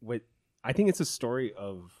 I think it's a story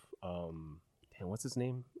of what's his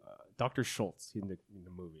name? Dr. Schultz in the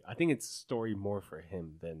movie. I think it's a story more for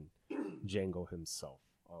him than Django himself.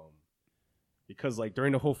 Because like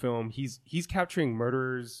during the whole film, he's capturing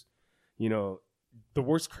murderers, you know, the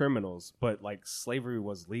worst criminals, but like slavery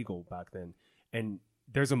was legal back then. And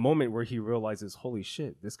there's a moment where he realizes, holy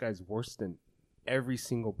shit, this guy's worse than every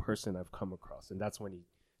single person I've come across. And that's when he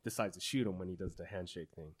decides to shoot him when he does the handshake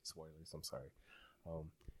thing. Spoilers, I'm sorry.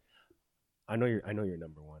 I know you're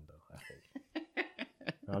number one though, I think.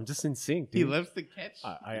 I'm just in sync, dude. He loves to catch.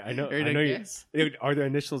 I know. I know you. Are their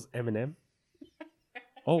initials Eminem?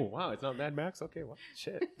 Oh wow, it's not Mad Max. Okay, well,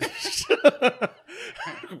 shit.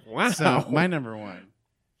 Wow. So my number one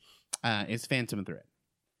is Phantom Thread.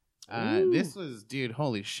 This was, dude,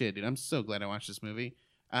 holy shit, dude. I'm so glad I watched this movie.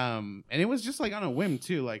 And it was just like on a whim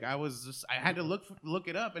too. Like I had to look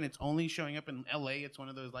it up, and it's only showing up in LA. It's one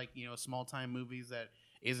of those like, you know, small time movies that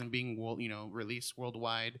isn't being released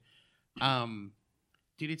worldwide.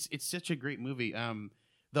 Dude, it's such a great movie.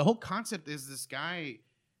 The whole concept is this guy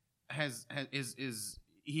has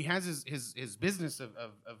his business of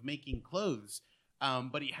making clothes,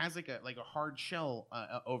 but he has like a hard shell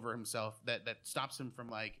over himself that stops him from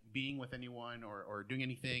like being with anyone or doing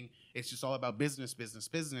anything. It's just all about business.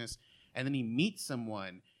 And then he meets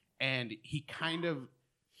someone, and he kind of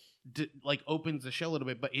like opens the shell a little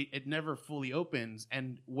bit, but it never fully opens.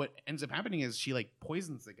 And what ends up happening is she like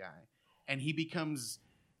poisons the guy, and he becomes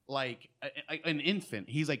like an infant.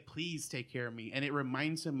 He's like, please take care of me. And it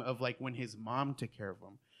reminds him of like when his mom took care of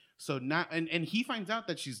him. So and he finds out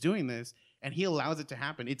that she's doing this, and he allows it to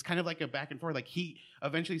happen. It's kind of like a back and forth. Like he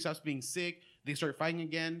eventually stops being sick. They start fighting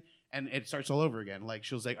again, and it starts all over again. Like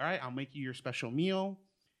she'll like, all right, I'll make you your special meal.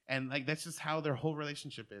 And like that's just how their whole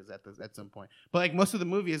relationship is at some point. But like most of the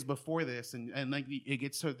movie is before this, and like it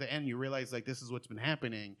gets to the end, you realize like this is what's been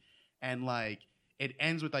happening, and like it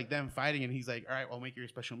ends with like them fighting, and he's like, all right, well, I'll make you a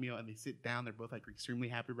special meal. And they sit down. They're both like extremely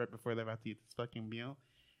happy right before they're about to eat this fucking meal.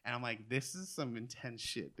 And I'm like, this is some intense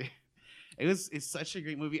shit. It's such a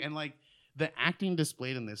great movie. And like the acting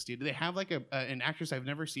displayed in this, dude, they have like an actress I've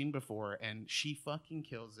never seen before, and she fucking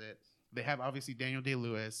kills it. They have obviously Daniel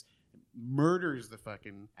Day-Lewis murders the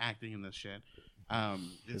fucking acting in this shit.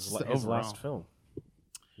 His last film.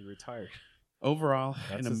 He retired. Overall,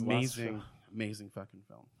 That's an his last film. amazing fucking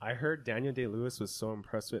film. I heard Daniel Day-Lewis was so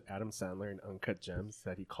impressed with Adam Sandler in Uncut Gems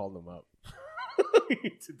that he called him up.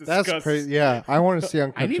 To discuss. That's crazy. Yeah, I want to see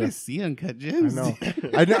Uncut I need to Gems. see Uncut Gems. I know.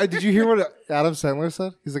 I know. Did you hear what Adam Sandler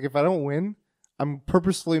said? He's like, if I don't win, I'm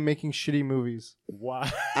purposefully making shitty movies Wow.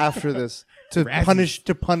 after this to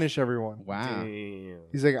Razzies. punish everyone. Wow. Damn.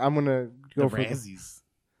 He's like, I'm gonna go The for Razzies.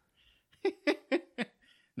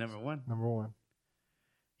 Number one. number one.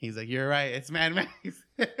 He's like, you're right. It's Mad Max.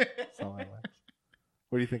 That's all I like.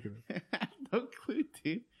 What do you think of it? I have no clue,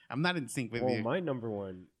 dude. I'm not in sync with Well, you. my number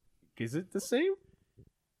one, is it the same?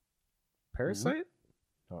 Parasite?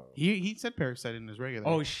 Oh. He said Parasite in his regular.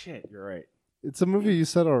 Oh shit, you're right. It's a movie you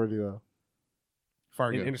said already, though.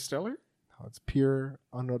 Fargo. Interstellar? No, it's pure,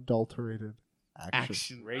 unadulterated action.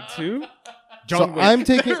 Action. Raid 2? So John Wick. I'm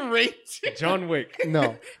taking Rate. John Wick.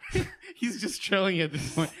 no. He's just trolling you at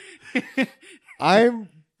this point. I'm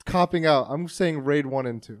copping out. I'm saying Raid 1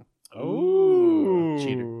 and 2. Oh,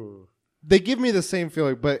 cheater. They give me the same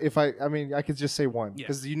feeling, but if I could just say 1 Yeah.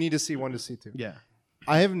 because you need to see 1 to see 2. Yeah.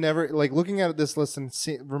 I have never looking at this list and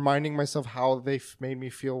reminding myself how they made me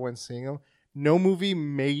feel when seeing them. No movie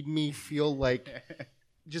made me feel like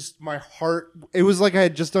just my heart. It was like I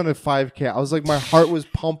had just done a 5K. I was like, my heart was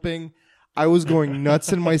pumping. I was going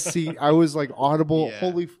nuts in my seat. I was like audible. Yeah.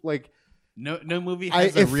 Holy, like No movie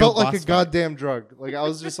has a it real felt like boss a fight. goddamn drug. Like I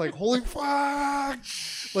was just like, holy fuck!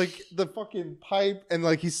 Like the fucking pipe, and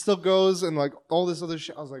like he still goes, and like all this other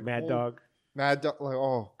shit. I was like, Mad holy- Dog. Mad Dog. Like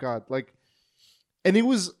oh god, like, and it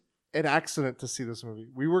was an accident to see this movie.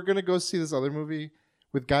 We were gonna go see this other movie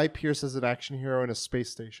with Guy Pearce as an action hero in a space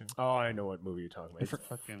station. Oh, I know what movie you're talking about. It's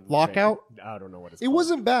fucking Lockout. I don't know what it's It called.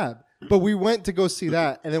 wasn't bad, but we went to go see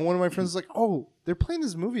that, and then one of my friends was like, "Oh, they're playing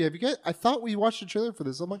this movie. Have you guys? I thought we watched the trailer for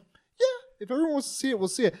this." I'm like, "Yeah, if everyone wants to see it, we'll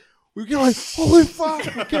see it." We get like, "Holy fuck!"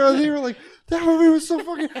 We get out of there, like, "That movie was so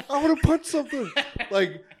fucking. I want to punch something."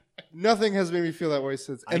 Like, nothing has made me feel that way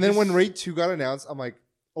since. And then when Raid 2 got announced, I'm like,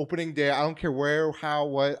 opening day. I don't care where, how,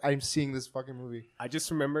 what. I'm seeing this fucking movie. I just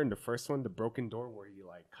remember in the first one, the broken door where he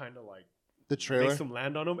like kind of like The trailer. makes him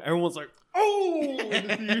land on him. Everyone's like, "Oh!" in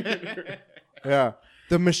the theater. Yeah.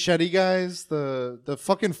 The machete guys, the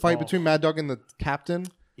fucking fight Oh. between Mad Dog and the captain.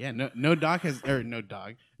 Yeah, no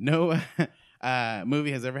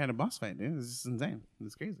movie has ever had a boss fight, dude. It's just insane.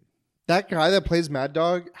 It's crazy. That guy that plays Mad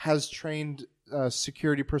Dog has trained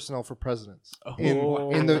security personnel for presidents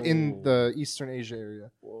in the Eastern Asia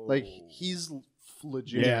area. Whoa. Like he's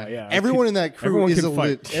legit. Yeah. Everyone in that crew Everyone is can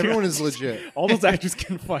fight. everyone is legit. All those actors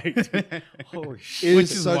can fight. Holy shit. It Which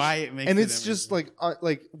is is such- why it makes and it it's just like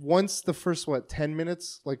once the first 10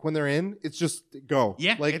 minutes, like when they're in, it's just go.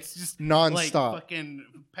 Yeah, like it's just nonstop. Like fucking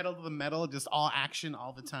pedal to the metal, just all action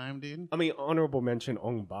all the time, dude. I mean, honorable mention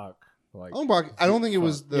Ong Bak. Like, Ong Bak, I don't think it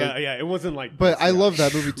was the. Yeah, it wasn't like. But this, I yeah. love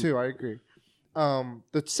that movie too. I agree.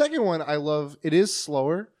 The second one I love. It is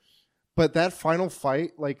slower, but that final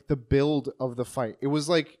fight, like the build of the fight, it was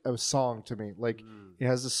like a song to me. Like it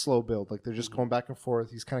has a slow build. Like they're just going back and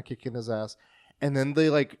forth. He's kind of kicking his ass, and then they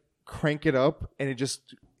like crank it up, and it's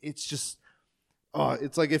just.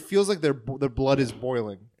 It's like it feels like their blood is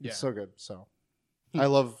boiling. It's Yeah. so good. So, I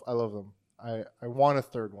love them. I want a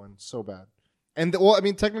third one so bad. And well, I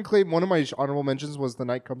mean, technically, one of my honorable mentions was The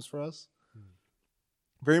Night Comes for Us.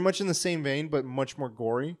 Very much in the same vein, but much more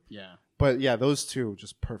gory. Yeah. But yeah, those two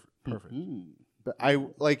just perfect. But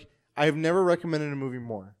I've never recommended a movie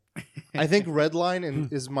more. I think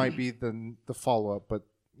Redline might be the follow up, but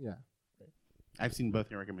yeah. I've seen both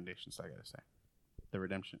your recommendations, so I gotta say,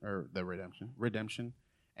 Redemption,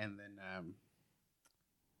 and then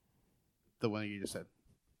the one you just said,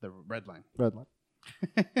 the Redline. Redline.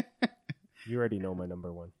 You already know my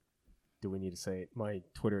number one. Do we need to say it? My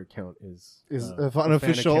Twitter account is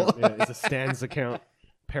unofficial. Fan account. Yeah, it's a Stans account.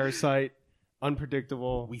 Parasite,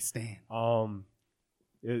 unpredictable. We stand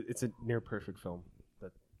It's a near perfect film.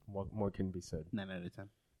 That what more can be said? 9 out of 10.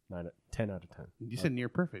 10 out of 10. You said near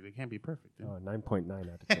perfect. It can't be perfect. dude. 9.9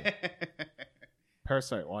 out of 10.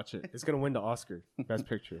 Parasite, watch it. It's gonna win the Oscar. Best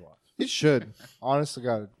Picture. Watch. It should. Honest to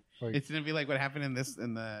God. Like, It's gonna be like what happened in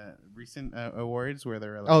the recent awards where they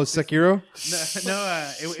were like, Sekiro?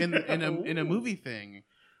 in a movie thing,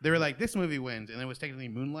 they were like, this movie wins, and it was technically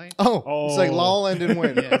Moonlight. Oh, it's like La La Land didn't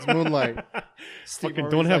win. Yeah. It's Moonlight. Steve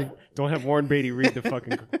Fucking Harvey's don't have Warren Beatty read the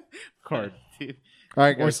fucking card. Dude. All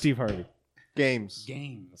right, Or guys. Steve Harvey. Games.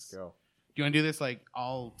 Games. Go. Do you want to do this like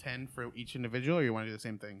all 10 for each individual, or you want to do the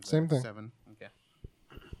same thing? Same thing. 7. Okay.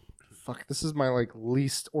 Fuck, this is my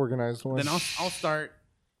least organized one. Then I'll start.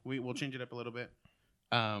 We'll change it up a little bit.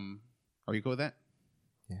 Are you cool with that?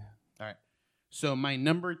 Yeah. All right. So my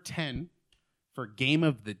number 10 for game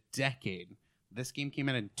of the decade. This game came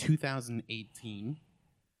out in 2018.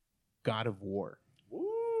 God of War.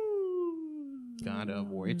 God of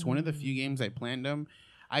War. It's one of the few games I planned them.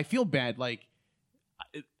 I feel bad. Like,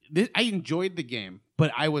 I enjoyed the game,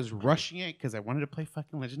 but I was rushing it because I wanted to play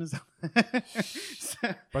fucking Legend of Zelda.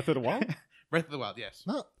 Breath of the Wild? Breath of the Wild, yes.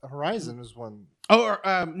 Not Horizon is one. Oh,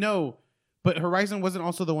 no, but Horizon wasn't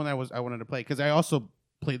also the one I wanted to play because I also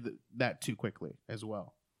played that too quickly as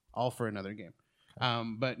well, all for another game.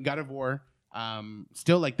 But God of War,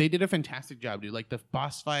 still like they did a fantastic job, dude. Like the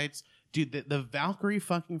boss fights, dude. The Valkyrie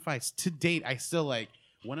fucking fights to date, I still like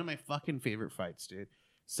one of my fucking favorite fights, dude.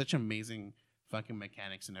 Such amazing fucking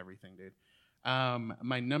mechanics and everything, dude.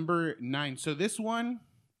 My number 9. So this one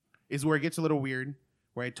is where it gets a little weird.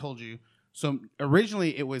 Where I told you. So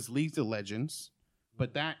originally it was League of Legends,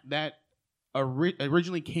 but that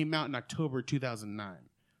originally came out in October 2009.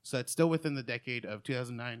 So that's still within the decade of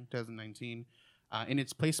 2009, 2019. In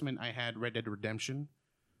its placement, I had Red Dead Redemption,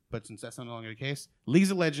 but since that's no longer the case, League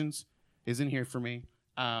of Legends is in here for me.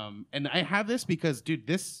 And I have this because, dude,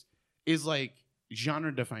 this is like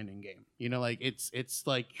genre-defining game. You know, like it's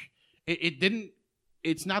like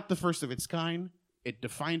it's not the first of its kind. It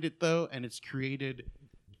defined it though, and it's created.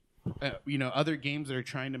 Other games that are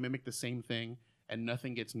trying to mimic the same thing, and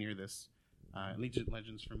nothing gets near this. League of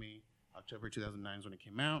Legends for me, October 2009 is when it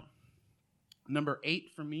came out. Number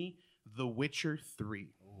 8 for me, The Witcher 3.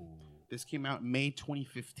 Ooh. This came out May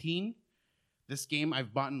 2015. This game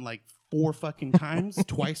I've bought in like 4 fucking times,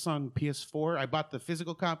 twice on PS4. I bought the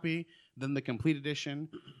physical copy, then the complete edition,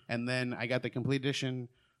 and then I got the complete edition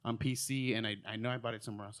on PC, and I know I bought it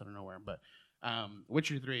somewhere else, I don't know where, but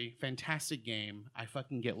Witcher 3, fantastic game. I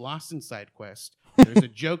fucking get lost in side quest. There's a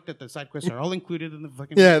joke that the side quests are all included in the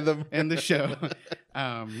fucking in the show.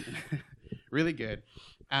 Really good.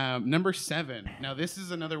 Number 7. Now this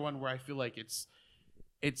is another one where I feel like it's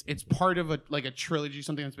part of a trilogy,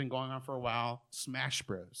 something that's been going on for a while. Smash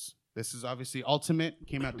Bros. This is obviously Ultimate.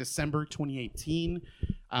 Came out December 2018.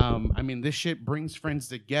 I mean, this shit brings friends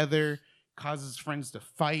together, causes friends to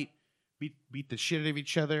fight, beat the shit out of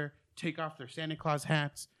each other. Take off their Santa Claus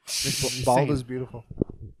hats. This is Bald insane. is beautiful.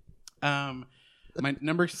 My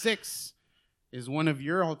number 6 is one of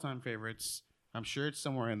your all-time favorites. I'm sure it's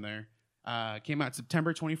somewhere in there. Came out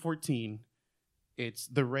September 2014. It's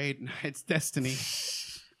The Raid. It's Destiny.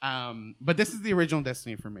 But this is the original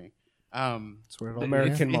Destiny for me. It's where it all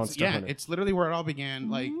American began. Monster Hunter. It's literally where it all began.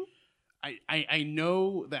 Mm-hmm. Like, I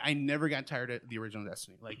know that I never got tired of the original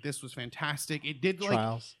Destiny. Like, this was fantastic. It did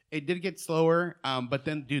Trials. it did get slower, but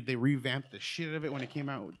then, dude, they revamped the shit out of it when it came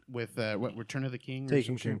out with what, Return of the King?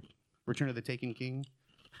 Taken King. Return of the Taken King.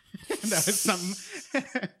 That was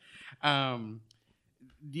something.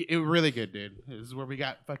 It was really good, dude. This is where we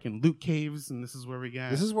got fucking loot caves, and this is where we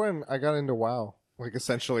got. This is when I got into WoW. Like,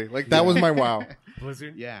 essentially, like that was my WoW.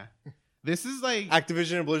 Blizzard. Yeah. This is like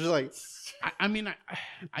Activision and Blizzard, like.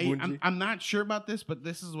 I'm not sure about this, but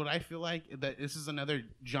this is what I feel like. That this is another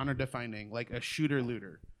genre defining, like a shooter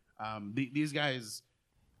looter. These guys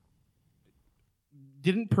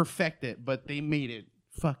didn't perfect it, but they made it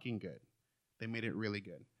fucking good. They made it really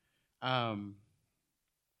good.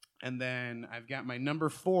 And then I've got my number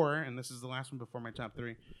 4, and this is the last one before my top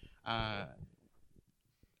 3.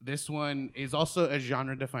 This one is also a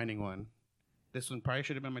genre defining one. This one probably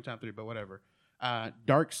should have been my top 3, but whatever.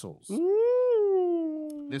 Dark Souls.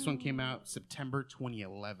 This one came out September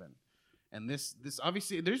 2011. And this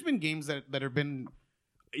obviously, there's been games that have been,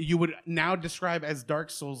 you would now describe as Dark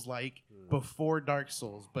Souls-like before Dark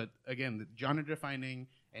Souls. But again, the genre defining,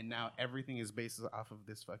 and now everything is based off of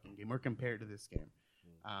this fucking game, or compared to this game.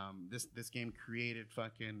 This game created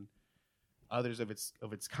fucking others of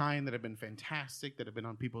its kind that have been fantastic, that have been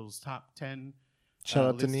on people's top 10. Shout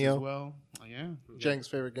out to lists Neo. as well. Oh, yeah. Jang's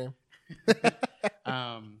favorite game.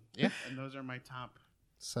 Yeah, and those are my top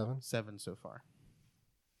 7 so far.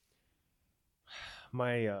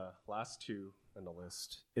 My last 2 on the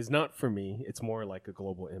list is not for me. It's more like a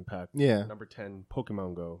global impact. Yeah. Number 10,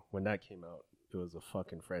 Pokemon Go. When that came out, it was a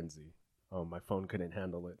fucking frenzy. My phone couldn't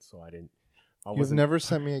handle it, so I didn't. You've never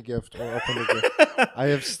sent me a gift or opened a gift. I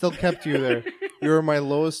have still kept you there. You're my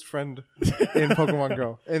lowest friend in Pokemon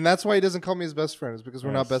Go. And that's why he doesn't call me his best friend, is because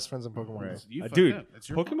we're not best friends in Pokemon Go. You fucked Dude, up. That's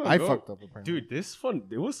your Pokemon I Go. fucked up, apparently. Dude,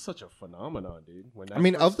 it was such a phenomenon, dude. When that I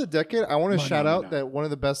mean, first- of the decade, I want to shout out Phenomenon. that one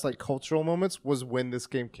of the best like cultural moments was when this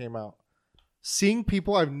game came out. Seeing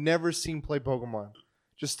people I've never seen play Pokemon,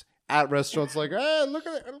 just at restaurants, like, look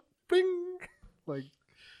at it, bing, like.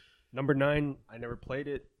 Number 9, I never played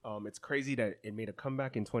it. It's crazy that it made a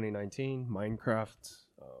comeback in 2019. Minecraft.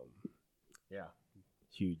 Yeah,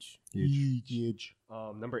 huge.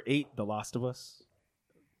 Number 8, The Last of Us.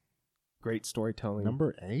 Great storytelling.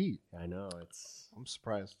 Number 8. I know, it's... I'm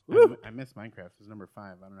surprised. I missed Minecraft. It's number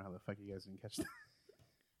 5. I don't know how the fuck you guys didn't catch that.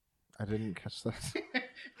 I didn't catch that.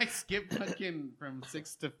 I skipped fucking from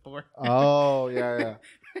 6 to 4. Oh, yeah.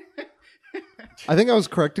 I think I was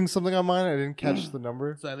correcting something on mine. I didn't catch the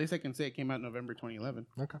number. So at least I can say it came out November 2011.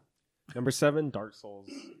 Okay. Number 7, Dark Souls.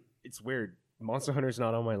 It's weird. Monster Hunter's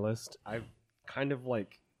not on my list. I've kind of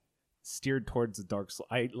like steered towards the Dark Souls.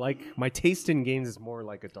 I like my taste in games is more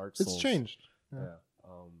like a Dark Souls. It's changed. Yeah.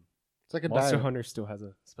 It's like a Monster diet. Hunter still has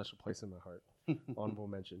a special place in my heart. Honorable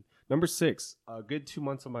mention. Number 6. A good 2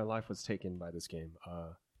 months of my life was taken by this game.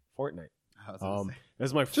 Fortnite. I was gonna say. It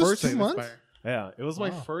was my Just first. 2 months? Yeah, it was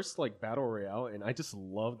my Wow. first like battle royale, and I just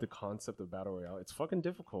love the concept of battle royale. It's fucking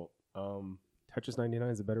difficult. Tetris 99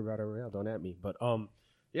 is a better battle royale. Don't at me, but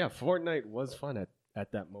yeah, Fortnite was fun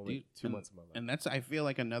at that moment. Dude, 2 months of my life. And that's, I feel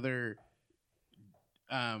like, another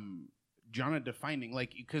genre defining,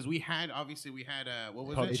 like, because we had what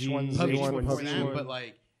was PUBG, it? H1Z1, PUBG before that, PUBG. but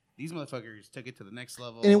like these motherfuckers took it to the next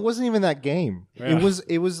level. And it wasn't even that game. Yeah.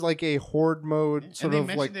 It was like a horde mode sort and they of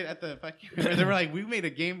mentioned like. it at the fucking. They were like, "We made a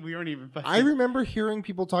game. We weren't even." Fucking. I remember hearing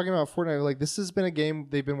people talking about Fortnite. Like, this has been a game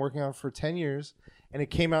they've been working on for 10 years, and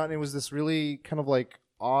it came out and it was this really kind of like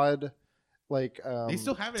odd, like They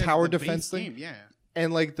still have it tower as the defense base thing. game, yeah.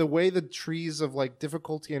 And like the way the trees of like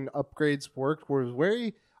difficulty and upgrades worked was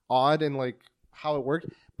very odd, and like how it worked.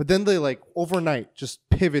 But then they like overnight just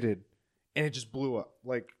pivoted, and it just blew up.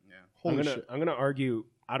 Like, Yeah. holy shit! I'm gonna argue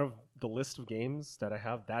out of the list of games that I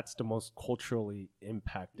have, that's the most culturally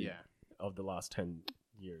impacted Yeah. of the last 10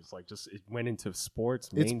 years. Like, just it went into sports.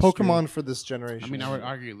 It's mainstream. Pokemon for this generation. I mean, I would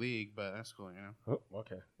argue League, but that's cool, you know. Oh,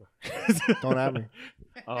 okay. Don't at me.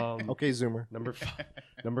 Okay. Okay, Zoomer. Number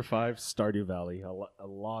 5, Stardew Valley. A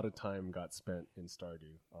lot of time got spent in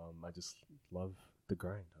Stardew. I just love the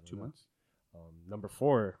grind. I don't 2 know. months. Number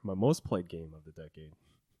 4, my most played game of the decade,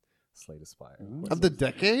 Slay the Spire. Of the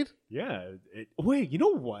decade? Yeah. Wait, you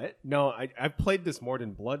know what? No, I've played this more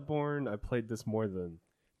than Bloodborne. I played this more than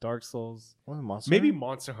Dark Souls. What, Monster Maybe Hunter?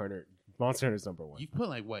 Monster Hunter. Monster Hunter's number 1. You've put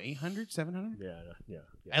like what 800, 700? Yeah.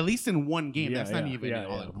 At least in one game. Yeah, That's not yeah, even yeah,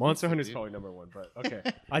 all yeah. inclusive, Monster Hunter's dude. probably number 1, but okay.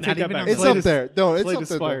 I Not take that even back. on It's Slay up the- there. No, it's Slay up the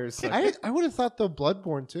there. Spire though. is second. I would have thought the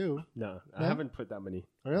Bloodborne too. No, I No? haven't put that many.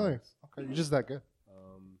 Really? Okay, you're just that good.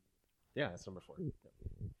 Yeah, it's number 4. Yeah.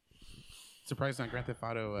 Surprised on Grand Theft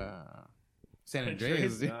Auto San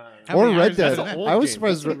Andreas. Nah. How Or many Red hours Dead. is that? old I was game.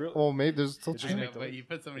 surprised. That's a real- Well, maybe there's still It I doesn't know, make the but list. you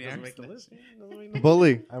put so many Doesn't hours. make the in that list. shit. Doesn't make the list.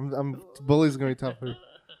 Bully. I'm Bully's gonna be top 3.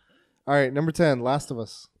 All right, number 10, Last of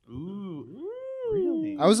Us. Ooh,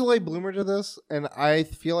 really? I was a late bloomer to this, and I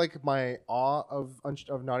feel like my awe of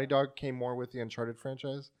Naughty Dog came more with the Uncharted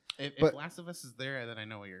franchise. If but- Last of Us is there, then I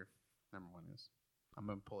know what your number 1 is. I'm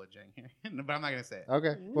gonna pull a Jang here, but I'm not gonna say it.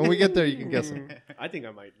 Okay, when we get there, you can guess it. I think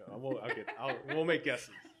I might know. We'll make guesses.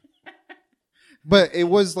 But it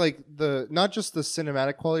was like not just the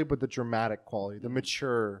cinematic quality, but the dramatic quality, the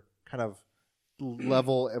mature kind of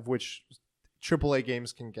level of which AAA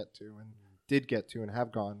games can get to and did get to and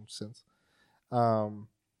have gone since.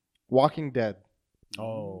 Walking Dead.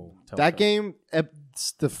 Oh, That game,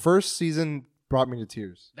 the first season brought me to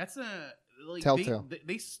tears. That's a like Telltale.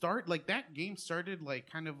 They start like that game started like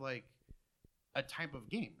kind of like a type of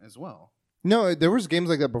game as well. No, there was games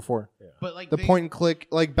like that before. But like The point and click,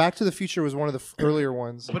 like Back to the Future was one of the earlier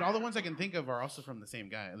ones. But all the ones I can think of are also from the same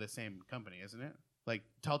guy, the same company, isn't it? Like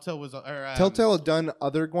Telltale was. Telltale had done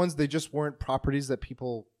other ones. They just weren't properties that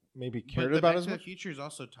people maybe cared about Back as to the much. Future is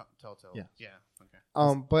also Telltale. Yes. Yeah.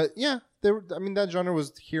 Okay. But yeah, they were. I mean, that genre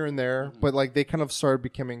was here and there, Mhm. but like they kind of started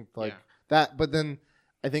becoming like Yeah. that. But then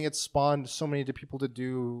I think it spawned so many people to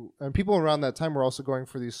do, and people around that time were also going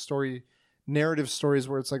for these narrative stories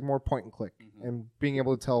where it's like more point and click Mhm. and being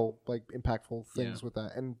able to tell like impactful things with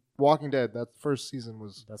that. And Walking Dead, that first season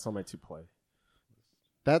was That's on my 2 play.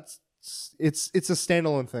 it's a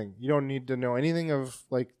standalone thing. You don't need to know anything of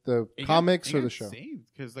like the comics or the show.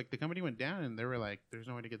 Because like the company went down and they were like, "There's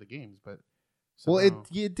no way to get the games." But Well, somehow-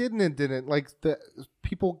 it didn't. It didn't. Like the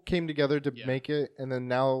people came together to Yeah. make it, and then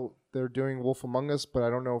now they're doing Wolf Among Us. But I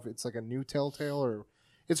don't know if it's like a new Telltale or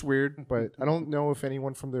it's weird. But I don't know if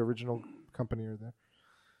anyone from the original company are there.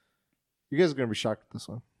 You guys are gonna be shocked at this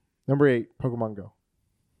one. Number 8, Pokemon Go.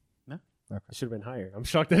 It should have been higher. I'm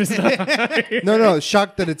shocked that it's not higher. No,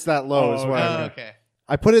 shocked that it's that low. Is Oh, what I Oh, mean. okay.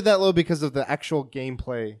 I put it that low because of the actual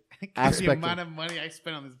gameplay. 'Cause Aspect the of- amount of money I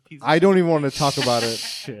spent on this piece. Of I don't even want to talk about it.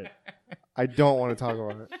 Shit. I don't want to talk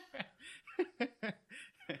about it.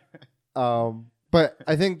 But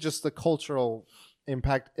I think just the cultural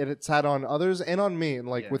impact it's had on others and on me, and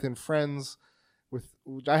like Yeah. within friends.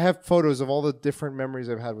 I have photos of all the different memories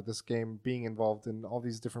I've had with this game, being involved in all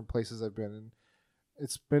these different places I've been in.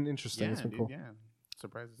 It's been interesting. Yeah, It's been dude, cool. yeah.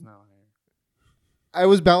 Surprised it's not higher. I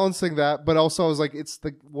was balancing that, but also I was like, it's the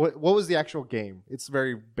what was the actual game? It's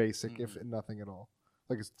very basic, if nothing at all.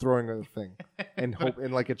 Like it's throwing a thing and hope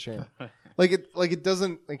and like a chant. Like it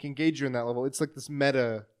doesn't like engage you in that level. It's like this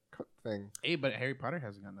meta thing. Hey, but Harry Potter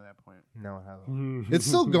hasn't gotten to that point. No, it hasn't. It's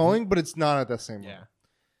still going, but it's not at the same level. Yeah.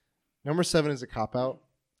 Number 7 is a cop out.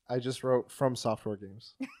 I just wrote From Software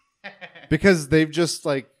Games because they've just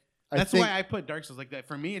like That's why I put Dark Souls like that.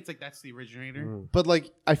 For me, it's like that's the originator. But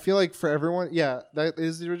like I feel like for everyone, yeah, that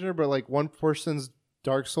is the originator. But like one person's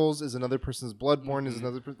Dark Souls is another person's Bloodborne is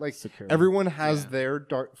another like Secure. everyone has Yeah. their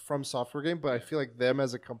Dark From Software game. But I feel like them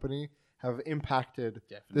as a company have impacted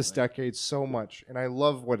this Definitely. decade so much, and I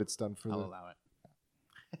love what it's done for I'll them. allow it.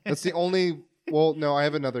 That's the only. Well, no, I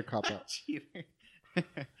have another cop out. Cheater.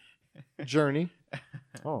 Journey.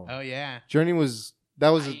 Oh, Oh yeah. Journey was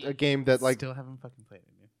a game that like still haven't fucking played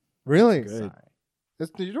it, dude. really. Good.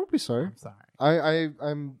 Sorry. You don't be sorry. I'm sorry.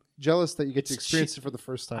 I'm jealous that you get to It's experience cheap. it for the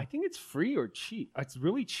first I time. think it's free or cheap. It's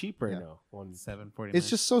really cheap right Yeah. now. On 749. It's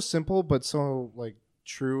just so simple, but so like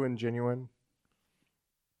true and genuine.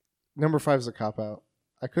 Number 5 is a cop out.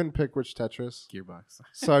 I couldn't pick which Tetris, Gearbox.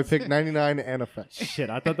 so I picked 99 and Effect. shit.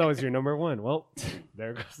 I thought that was your number 1. Well,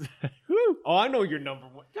 there goes. Whew. Oh, I know your number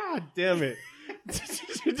 1. God damn it.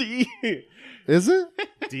 Is it?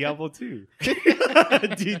 Diablo 2.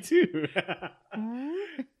 D2.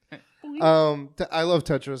 I love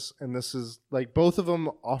Tetris, and this is like both of them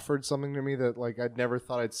offered something to me that like I'd never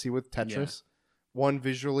thought I'd see with Tetris. One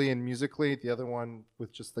visually and musically, the other one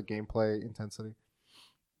with just the gameplay intensity.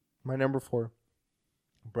 My number 4,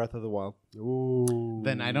 Breath of the Wild. Ooh.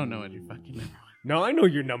 Then I don't know what you fucking know. No, I know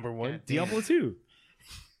your number 1. God damn. Diablo 2.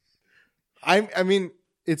 I mean,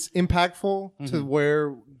 it's impactful to Mhm.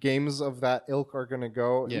 where games of that ilk are going to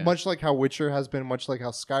go. Yeah. Much like how Witcher has been, much like how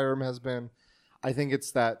Skyrim has been. I think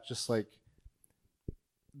it's that just like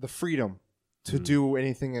the freedom to do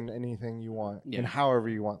anything and anything you want Yeah. and however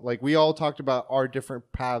you want. Like we all talked about our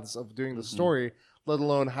different paths of doing the story, let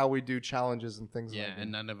alone how we do challenges and things Yeah, like that.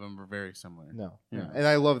 and none of them are very similar. No. Yeah. Yeah. And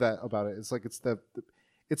I love that about it. It's like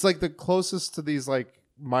it's like the closest to these like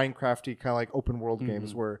Minecrafty kind of like open world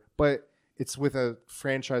games but it's with a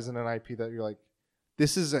franchise and an IP that you're like,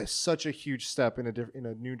 this is such a huge step in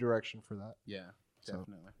a new direction for that. Yeah, So.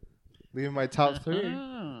 definitely. Leaving my top 3.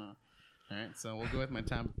 All right, right, so we'll go with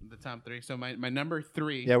the top three. So my number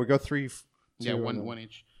three. Yeah, we go three. Yeah, one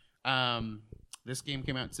each. This game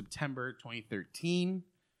came out in September 2013.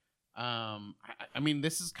 I mean,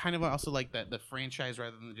 this is kind of also like the franchise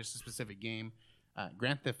rather than just a specific game.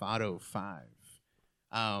 Grand Theft Auto 5.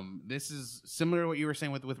 This is similar to what you were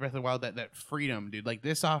saying with Breath of the Wild. That freedom, dude. Like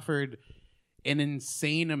this offered an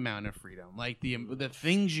insane amount of freedom. Like the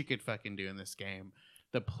things you could fucking do in this game,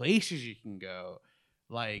 the places you can go,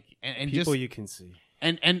 like and people just you can see,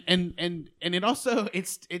 and it also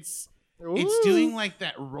it's doing like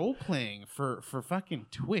that role playing for fucking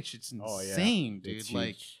Twitch. It's insane, dude. It's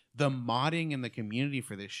like huge. the modding and the community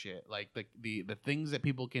for this shit, like the things that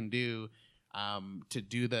people can do, to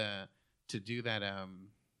do that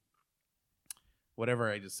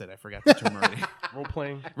whatever I just said. I forgot the term already.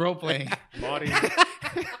 Role playing, modding.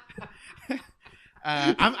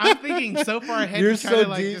 I'm thinking so far ahead. You're to try so to,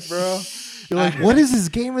 like, deep, just, bro. You're like, what is his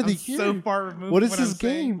game of the I'm year? so far removed. What is from his I'm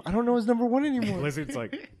saying. game? I don't know his number one anymore. Blizzard's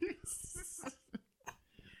like,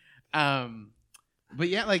 but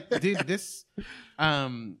yeah, like, dude, this,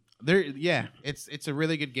 it's a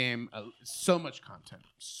really good game. So much content.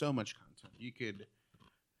 You could,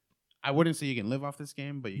 I wouldn't say you can live off this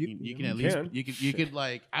game, but you can at least, you could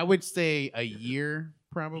like, I would say a year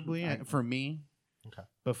probably for me. Okay.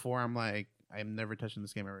 Before I'm like, I'm never touching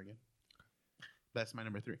this game ever again. That's my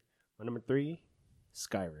number 3. my number 3,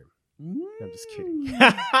 Skyrim. I'm just kidding.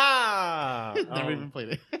 Never even played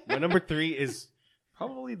it. My number 3 is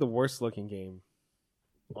probably the worst looking game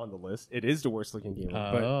on the list. It is the worst looking game,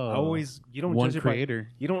 but you don't judge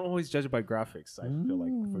it by graphics. I feel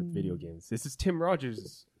like for video games, this is Tim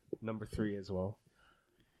Rogers' number 3 as well.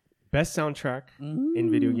 Best soundtrack in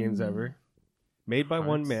video games ever, made by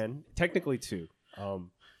one man, technically 2.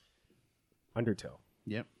 Undertale.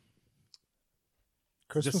 Yep.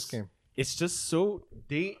 Christmas game. It's just so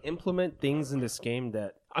they implement things in this game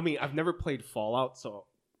that I've never played Fallout, so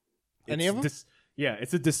any of them?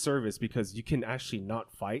 It's a disservice because you can actually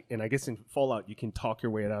not fight, and I guess in Fallout you can talk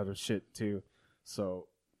your way out of shit too. So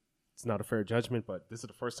it's not a fair judgment, but this is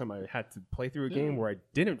the first time I had to play through a game where I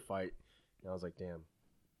didn't fight, and I was like, damn,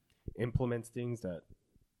 implements things that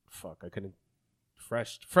I couldn't.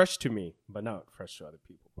 Fresh to me, but not fresh to other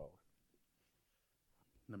people. Probably.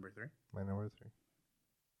 Number 3. My number 3.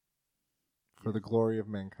 For the glory of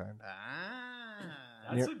mankind.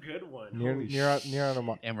 That's a good one. Near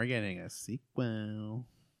Automata. And we're getting a sequel.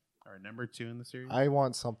 Or number 2 in the series. I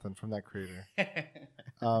want something from that creator.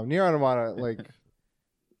 Near Automata, like,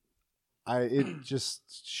 it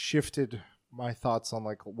just shifted my thoughts on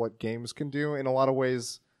like what games can do in a lot of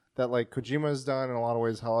ways that like Kojima has done, in a lot of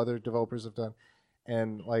ways how other developers have done.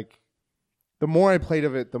 And like the more I played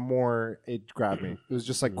of it, the more it grabbed me. It was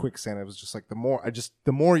just like quicksand. It was just like the more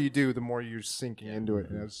you do, the more you're sinking into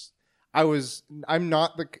it. And I'm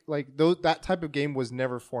not that type of game was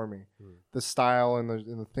never for me. The style and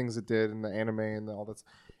the things it did and the anime and all that.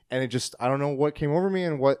 And it just, I don't know what came over me,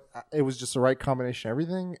 and it was just the right combination of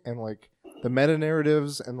everything. And like the meta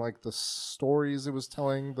narratives and like the stories it was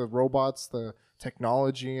telling, the robots, the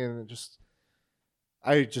technology, and it just,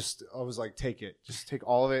 I was like, take it. Just take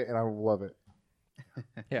all of it, and I love it.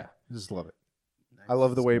 Yeah, just love it. Nice. I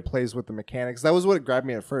love the way it plays with the mechanics. That was what grabbed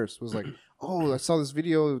me at first. Was like, oh, I saw this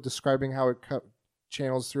video describing how it cut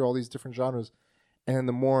channels through all these different genres. And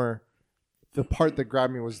the part that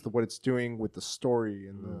grabbed me was what it's doing with the story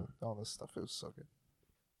and all this stuff. It was so good.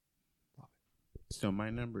 Love it. So my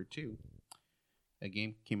number 2, a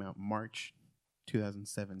game came out March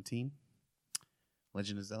 2017.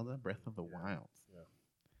 Legend of Zelda: Breath of the Wild.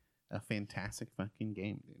 Yeah. A fantastic fucking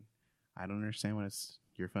game, dude. I don't understand what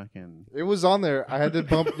you're fucking. It was on there. I had to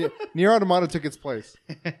bump. Near Automata took its place.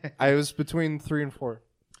 I was between 3 and 4.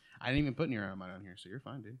 I didn't even put Near Automata on here, so you're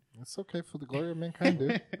fine, dude. It's okay, for the glory of mankind,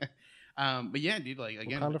 dude. But yeah, dude. Like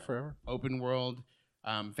again, Wakanda forever. Open world,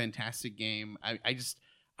 fantastic game.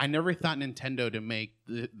 I never thought Nintendo to make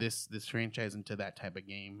this franchise into that type of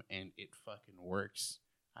game, and it fucking works.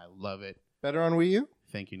 I love it. Better on Wii U?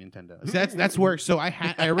 Thank you, Nintendo. So that's work. So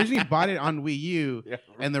I originally bought it on Wii U,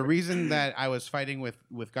 and the reason that I was fighting with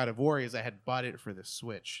God of War is I had bought it for the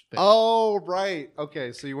Switch. Oh, right.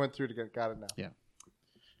 Okay, so you went through to got it now. Yeah.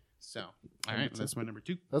 So, all right, that's my number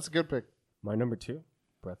 2. That's a good pick. My number 2,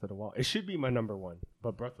 Breath of the Wild. It should be my number 1,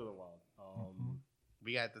 but Breath of the Wild.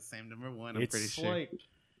 We got the same number 1. I'm it's pretty sure. Like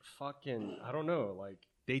fucking, I don't know. Like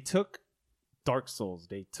they took Dark Souls,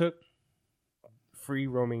 they took free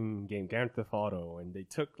roaming game Grand Theft Auto, and they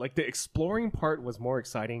took like the exploring part was more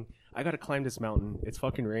exciting. I gotta climb this mountain. It's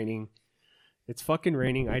fucking raining.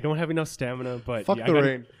 I don't have enough stamina, but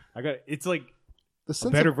rain. It's like the The A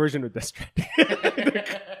sense better of, version of Death Stranding.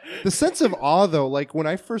 the sense of awe though, like when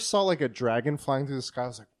I first saw like a dragon flying through the sky, I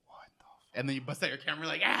was like, what the And then you bust out your camera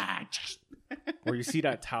like, ah. Or you see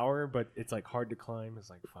that tower, but it's like hard to climb. It's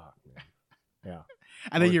like, fuck, man. Yeah.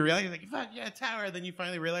 And then you realize, like, fuck, yeah, tower. And then you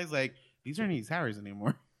finally realize, like, these aren't any towers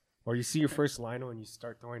anymore. Or you see your first Lino and you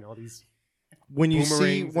start throwing all these. when you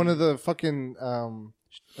see Boomerangs one and- of the fucking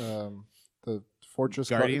the fortress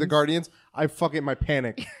Guardians? the guardians, I fucking my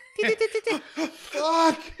panic.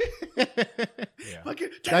 Fuck Yeah. Fucking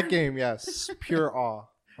that game, yes, pure awe,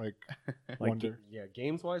 like Like, wonder.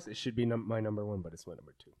 games wise, it should be my number one, but it's my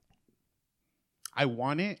number two. I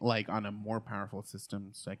want it, like, on a more powerful system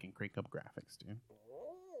so I can crank up graphics, dude.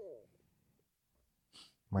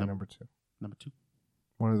 My Num- number two, Number 2.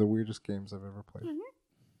 one of the weirdest games I've ever played.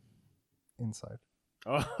 Inside.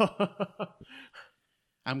 Oh.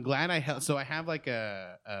 I'm glad I held. So I have, like,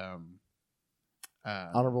 a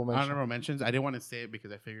Honorable mention. honorable mentions. I didn't want to say it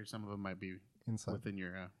because I figured some of them might be Inside. within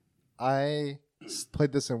your. I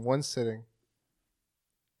played this in one sitting,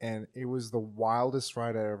 and it was the wildest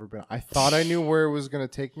ride I'd ever been. I thought I knew where it was going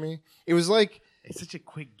to take me. It was like It's such a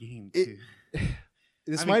quick game, It- too.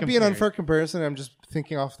 this I mean, might be an compare it. unfair comparison. I'm just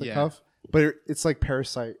thinking off the Yeah. cuff, but it's like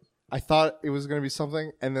Parasite. I thought it was going to be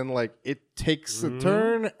something, and then like it takes a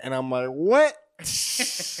turn, and I'm like, what?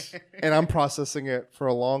 And I'm processing it for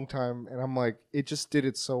a long time, and I'm like, it just did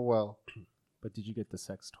it so well. But did you get the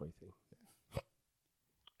sex toy thing?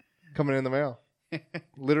 Coming in the mail,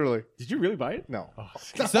 literally. Did you really buy it? No,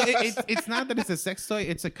 So it's not that it's a sex toy.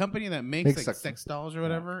 It's a company that makes Makes like sex sex dolls or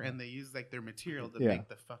whatever, and they use like their material to Yeah. make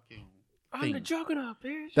the fucking I'm thing. the Juggernaut,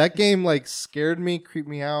 bitch. that game like scared me, creeped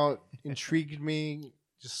me out, intrigued me,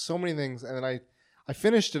 just so many things. And then I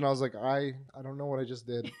finished, and I was like, I don't know what I just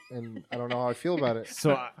did, and I don't know how I feel about it.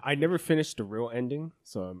 So I never finished the real ending,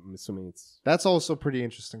 so I'm assuming it's. That's also pretty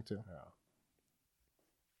interesting too. Yeah.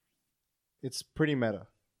 It's pretty meta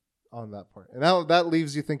on that part, and that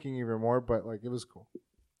leaves you thinking even more. But like, it was cool.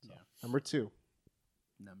 Yeah. Number 2.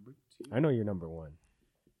 Number 2. I know you're number one.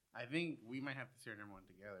 I think we might have to say our number 1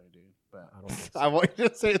 together, dude. But I don't think so. I want you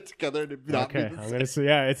to say it together and not Okay, be the I'm same. gonna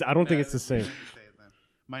say it's. I don't think it's the same.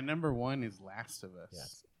 My number 1 is Last of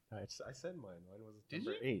Us. Yes, I said mine. Mine was Did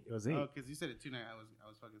number you? 8. It was 8. Oh, because you said it 2 nights. I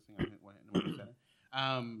was focusing on it when you said it.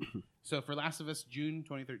 So for Last of Us, June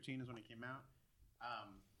 2013 is when it came out.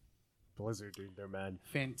 Blizzard, dude, they're mad. I know.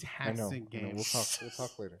 Fantastic game. We'll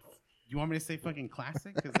talk later. You want me to say fucking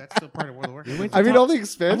classic? Because that's still part of World of Warcraft. went I mean, all the I went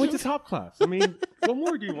expansions. to top class. I mean, what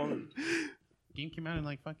more do you want? Game came out in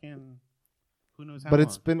like fucking who knows how But long.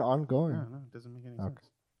 it's been ongoing. No, it doesn't make any Okay. sense.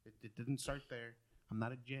 It didn't start there. I'm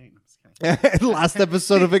not a Jane. I'm just kidding. Last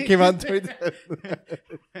episode of it came out in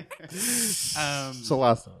 2010. So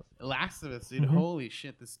last of Us. Last of Us, dude. Mhm. Holy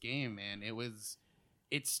shit, this game, man.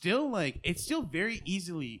 It's still very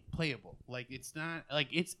easily playable. Like it's not like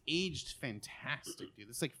it's aged fantastic, dude.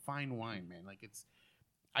 It's like fine wine, man. Like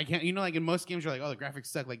I can't, like in most games you're like, oh, the graphics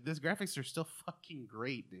suck. Like this graphics are still fucking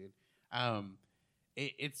great, dude.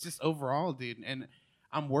 It's just overall, dude. And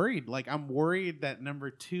I'm worried that number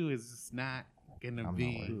 2 is just not gonna I'm not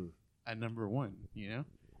be worried. a number 1.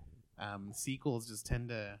 Sequels just tend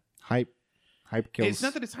to. Hype kills. It's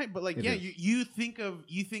not that it's hype, but like, It yeah, is. you think of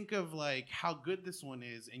like how good this one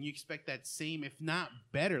is, and you expect that same, if not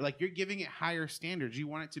better. Like you're giving it higher standards. You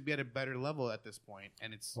want it to be at a better level at this point,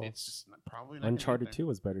 and it's just probably not gonna get Uncharted there. 2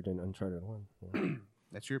 was better than Uncharted 1. Yeah.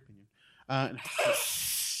 That's your opinion.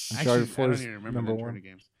 Uncharted I 4 don't is even remember number the Uncharted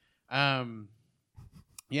games.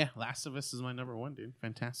 Yeah, Last of Us is my number 1, dude.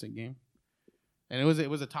 Fantastic game. And it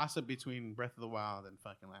was a toss up between Breath of the Wild and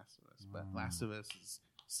fucking Last of Us, but Last of Us is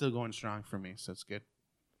still going strong for me, so it's good.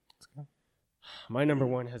 My number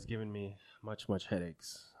 1 has given me much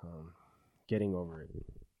headaches. Getting over it.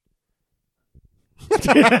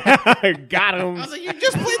 Got him. I was like, you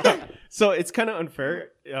just played that. So it's kind of unfair.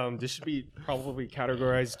 This should be probably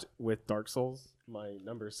categorized with Dark Souls, my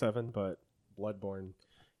number 7, but Bloodborne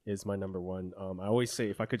is my number 1. I always say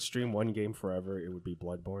if I could stream one game forever, it would be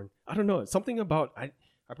Bloodborne. I don't know. It's something about I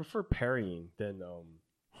prefer parrying than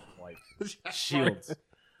like shields.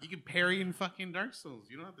 You can parry in fucking Dark Souls.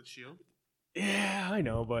 You don't have the shield. Yeah, I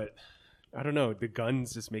know, but I don't know. The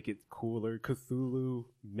guns just make it cooler. Cthulhu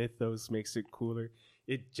Mythos makes it cooler.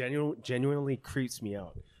 It genuinely creeps me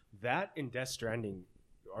out. That and Death Stranding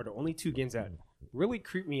are the only 2 games that really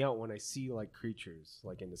creep me out when I see like creatures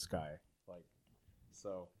like in the sky. Like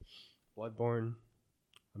so, Bloodborne.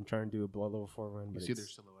 I'm trying to do a Blood Level 4 run, You but see their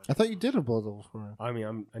it's, silhouette. I thought you did a Blood Level 4. I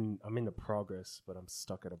mean, I'm in the progress, but I'm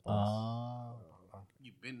stuck at a boss.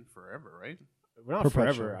 You've been forever, right? Not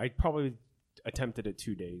Perpetual. forever. I probably attempted it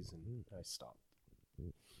 2 days and I stopped.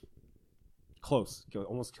 Close.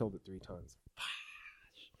 Almost killed it 3 times.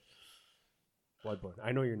 Bloodborne.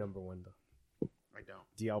 I know you're number 1 though. I don't.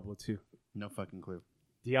 Diablo 2. No fucking clue.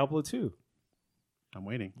 Diablo 2. I'm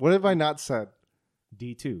waiting. What have I not said?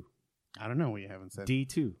 D2. I don't know what you haven't said.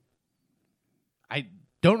 D2. I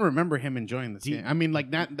don't remember him enjoying this D- game. I mean, like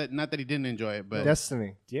not that he didn't enjoy it, but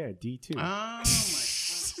Destiny. Yeah, D2. oh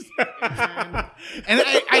my god! And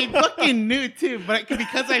I fucking knew too, but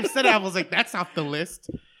because I've said it, I was like, that's off the list.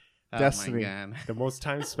 Oh Destiny. my god! The most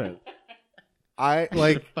time spent. I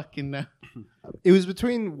like. Fucking no. It was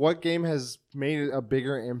between what game has made a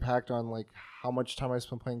bigger impact on like how much time I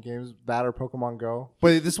spent playing games, that or Pokemon Go.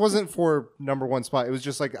 But this wasn't for number 1 spot. It was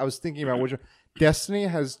just like I was thinking about which one. Destiny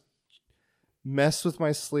has messed with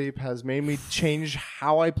my sleep, has made me change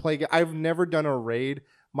how I play. I've never done a raid.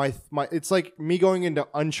 My it's like me going into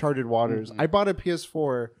uncharted waters. I bought a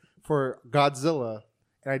PS4 for Godzilla,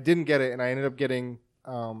 and I didn't get it, and I ended up getting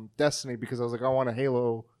Destiny because I was like, I want a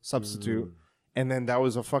Halo substitute. And then that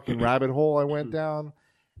was a fucking rabbit hole I went down,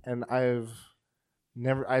 and I've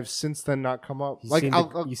since then not come up.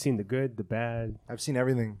 You've seen the good, the bad. I've seen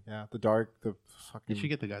everything. Yeah, the dark, the You fucking. should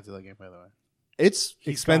get the Godzilla game, by the way. It's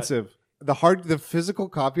expensive. The physical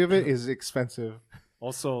copy of it is expensive.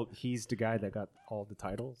 Also, he's the guy that got all the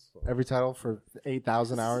titles. So. Every title for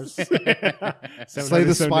 8,000 hours. 778 Slay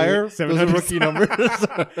the Spire. Those are rookie numbers.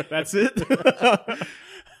 That's it.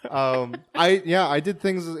 I did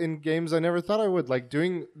things in games I never thought I would. Like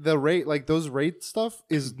doing the rate, like those rate stuff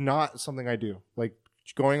is not something I do. Like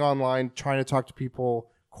going online, trying to talk to people,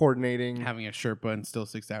 coordinating. Having a Sherpa and still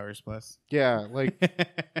 6 hours plus. Yeah, like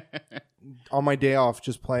on my day off,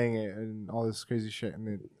 just playing it and all this crazy shit.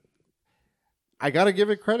 And I gotta give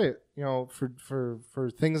it credit, for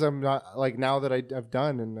things I'm not like now that I've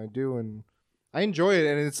done and I do, and I enjoy it.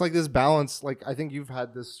 And it's like this balance. Like I think you've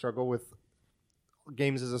had this struggle with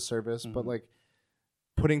games as a service, but like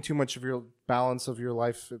putting too much of your balance of your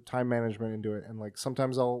life, time management into it, and like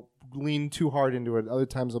sometimes I'll lean too hard into it. Other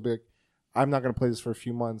times I'll be like, I'm not gonna play this for a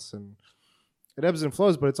few months, and it ebbs and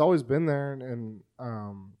flows. But it's always been there, and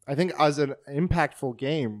I think as an impactful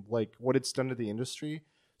game, like what it's done to the industry.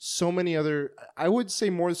 So many other, I would say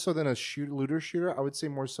more so than a looter shooter, I would say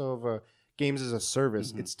more so of a games as a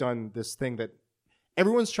service. It's done this thing that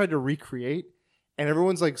everyone's tried to recreate, and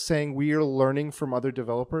everyone's like saying we are learning from other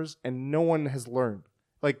developers, and no one has learned.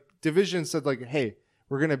 Like Division said, like, hey,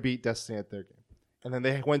 we're gonna beat Destiny at their game, and then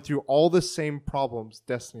they went through all the same problems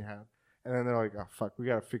Destiny had, and then they're like, oh fuck, we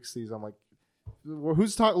gotta fix these. I'm like, well,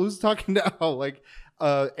 who's talking now? Like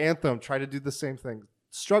Anthem tried to do the same thing.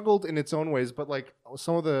 Struggled in its own ways, but like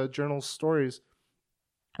some of the journalists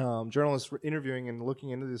were interviewing and looking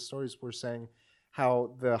into these stories were saying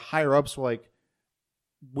how the higher ups were like,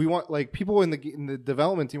 we want, like, people in the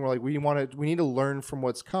development team were like, we need to learn from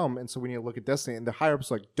what's come, and so we need to look at Destiny. And the higher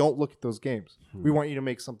ups were like, don't look at those games. We want you to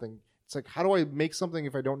make something. It's like, how do I make something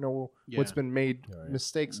if I don't know what's been made,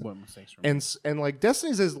 mistakes? What mistakes were made? And like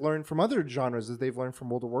Destiny's has learned from other genres, as they've learned from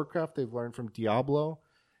World of Warcraft, they've learned from Diablo.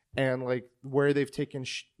 And like where they've taken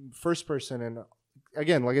first person, and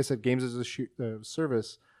again, like I said, games as a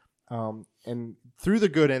service, and through the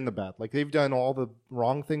good and the bad. Like they've done all the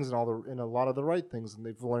wrong things and a lot of the right things, and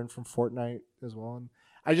they've learned from Fortnite as well. And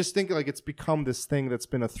I just think like it's become this thing that's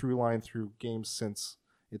been a through line through games since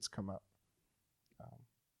it's come out,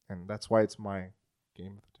 and that's why it's my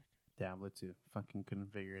game of the decade. Diablo 2. Fucking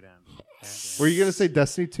couldn't figure it out. Were you gonna say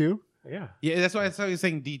Destiny 2? Yeah. Yeah, that's why I saw you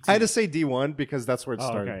saying D2. I had to say D1 because that's where it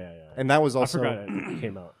started. Okay, yeah. And that was also. I forgot it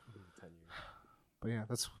came out in 10 years. But yeah,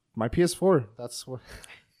 that's my PS4. That's what.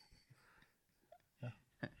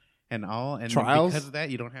 And Trials? Because of that,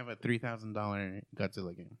 you don't have a $3,000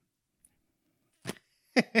 Godzilla game.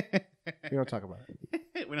 We don't talk about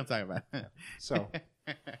it. We don't talk about it. So.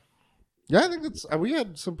 Yeah, I think that's we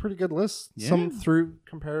had some pretty good lists. Yeah. Some through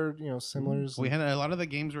compared, similars. We had a lot of the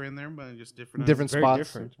games were in there, but just different. Different Very spots.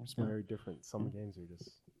 different. Yeah. Very different. Some games are just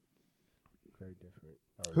very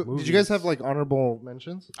different. Did you guys have like honorable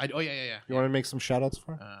mentions? Oh yeah. You want to make some shout outs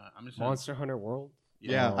for? I'm just Monster Hunter World?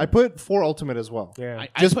 Yeah, I put 4 Ultimate as well. Yeah.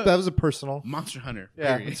 I put that was a personal. Monster Hunter.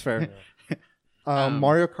 Yeah, period. it's fair.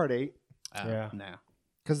 Mario Kart 8, Yeah. Nah.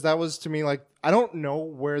 because that was to me like I don't know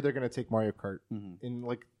where they're gonna take Mario Kart Mm-hmm. in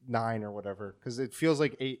like 9 or whatever, because it feels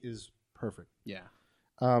like 8 is perfect. Yeah.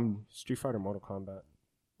 Street Fighter, Mortal Kombat.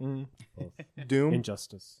 Both. Doom,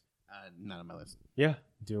 Injustice. Not on my list. Yeah.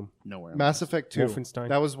 Doom. Nowhere. Mass Effect 2. Wolfenstein.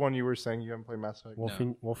 That was one you were saying you haven't played Mass Effect.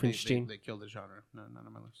 Wolfenstein. They killed the genre. No, not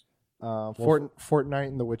on my list. Fortnite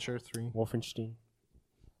and The Witcher 3. Wolfenstein.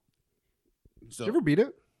 So Did you ever beat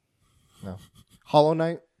it? No. Hollow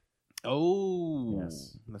Knight. Oh,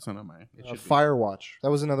 Yes. that's not on mine. It should be. Firewatch. That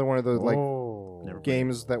was another one of the like Oh.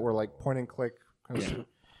 games that were like point and click. Kind of shit.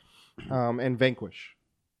 And Vanquish.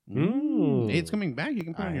 Mm. It's coming back. You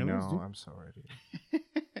can put it on I your know. list. I'm so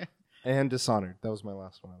ready. And Dishonored. That was my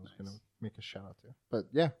last one. I was gonna make a shout out to. But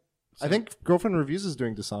yeah, I think Girlfriend Reviews is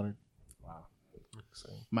doing Dishonored. Wow.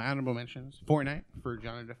 Exciting. My honorable mentions: Fortnite for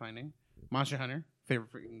genre defining, Monster Hunter,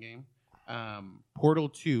 favorite freaking game, Portal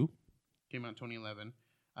 2 came out in 2011.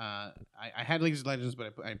 I had League of Legends,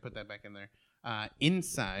 but I put that back in there.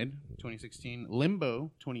 Inside 2016,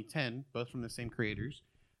 Limbo 2010, both from the same creators.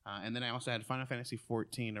 And then I also had Final Fantasy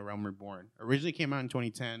 14: A Realm Reborn. Originally came out in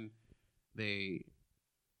 2010. They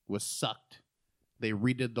was sucked. They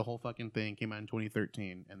redid the whole fucking thing. Came out in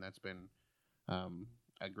 2013, and that's been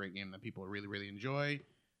a great game that people really, really enjoy.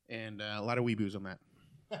 And a lot of weeboos on that.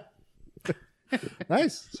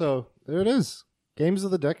 Nice. So there it is. Games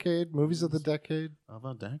of the decade, movies of the decade, Of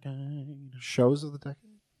a decade, shows of the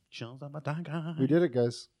decade. shows of a decade. We did it,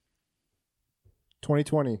 guys.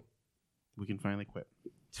 2020. We can finally quit.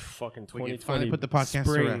 Fucking We can 2020. finally put the podcast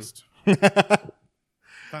spring. to rest. Finally put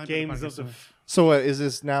the Games podcast of to the. rest. So is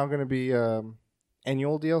this now going to be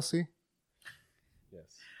annual DLC? Yes.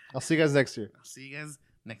 I'll see you guys next year. I'll see you guys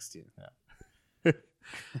next year.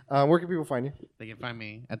 Where can people find you? They can find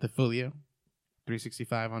me at the Folio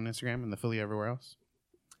 365 on Instagram and the Folio everywhere else.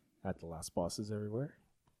 At the Last Bosses everywhere.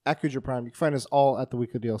 At Kuja Prime. You can find us all at the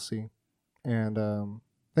Weekly DLC. And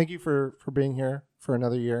thank you for being here for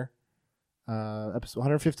another year. Episode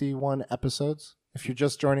 151 episodes. If you're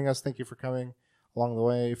just joining us, thank you for coming along the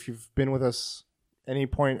way. If you've been with us any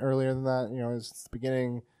point earlier than that, it's the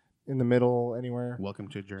beginning, in the middle, anywhere. Welcome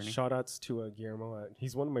to a journey. Shout outs to Guillermo.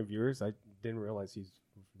 He's one of my viewers. I didn't realize he's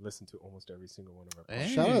listened to almost every single one of our podcasts.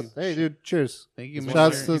 Hey. Shout out. Hey, dude, cheers. Thank you, He's Mr. one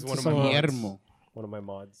of Shouts my- to he's one of some my of our- mods. Guillermo. One of my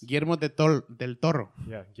mods. Guillermo del Toro.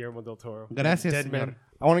 Yeah, Guillermo del Toro. Gracias, Dead señor. man.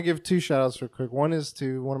 I want to give 2 shout outs real quick. One is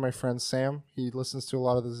to one of my friends, Sam. He listens to a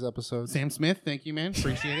lot of these episodes. Sam Smith, thank you, man.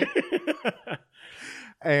 Appreciate it.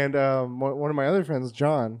 And one of my other friends,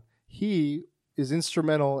 John, he is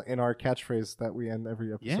instrumental in our catchphrase that we end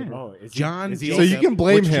every episode Yeah. with. Oh, is John He, is he Jacob. So you can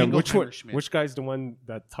blame Which him. jingle Which one? punishment? Which guy's the one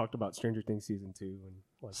that talked about Stranger Things season 2? And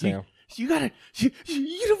like, Sam. You gotta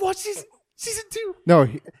watch season 2. No,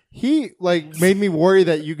 he like made me worry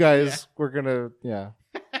that you guys were gonna. Yeah,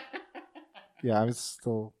 I'm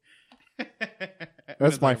still.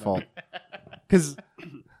 That's my fault. Because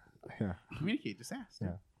Communicate, just ask.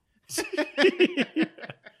 Yeah.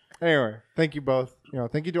 Anyway, thank you both.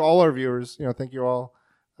 Thank you to all our viewers. Thank you all.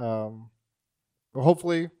 Well,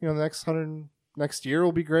 hopefully, the next year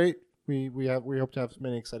will be great. We hope to have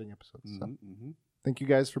many exciting episodes. So Mm-hmm. thank you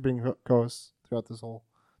guys for being co-hosts throughout this whole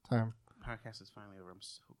time. Podcast is finally over. I'm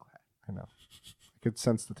so glad. I know. I could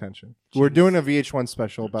sense the tension. We're doing a VH1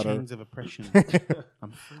 special about our. Chains of oppression.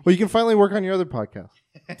 I'm free. Well, you can finally work on your other podcast.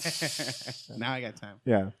 Now I got time.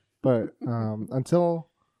 Yeah, but until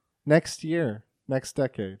next year, next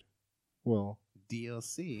decade, we'll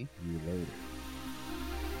DLC. You later.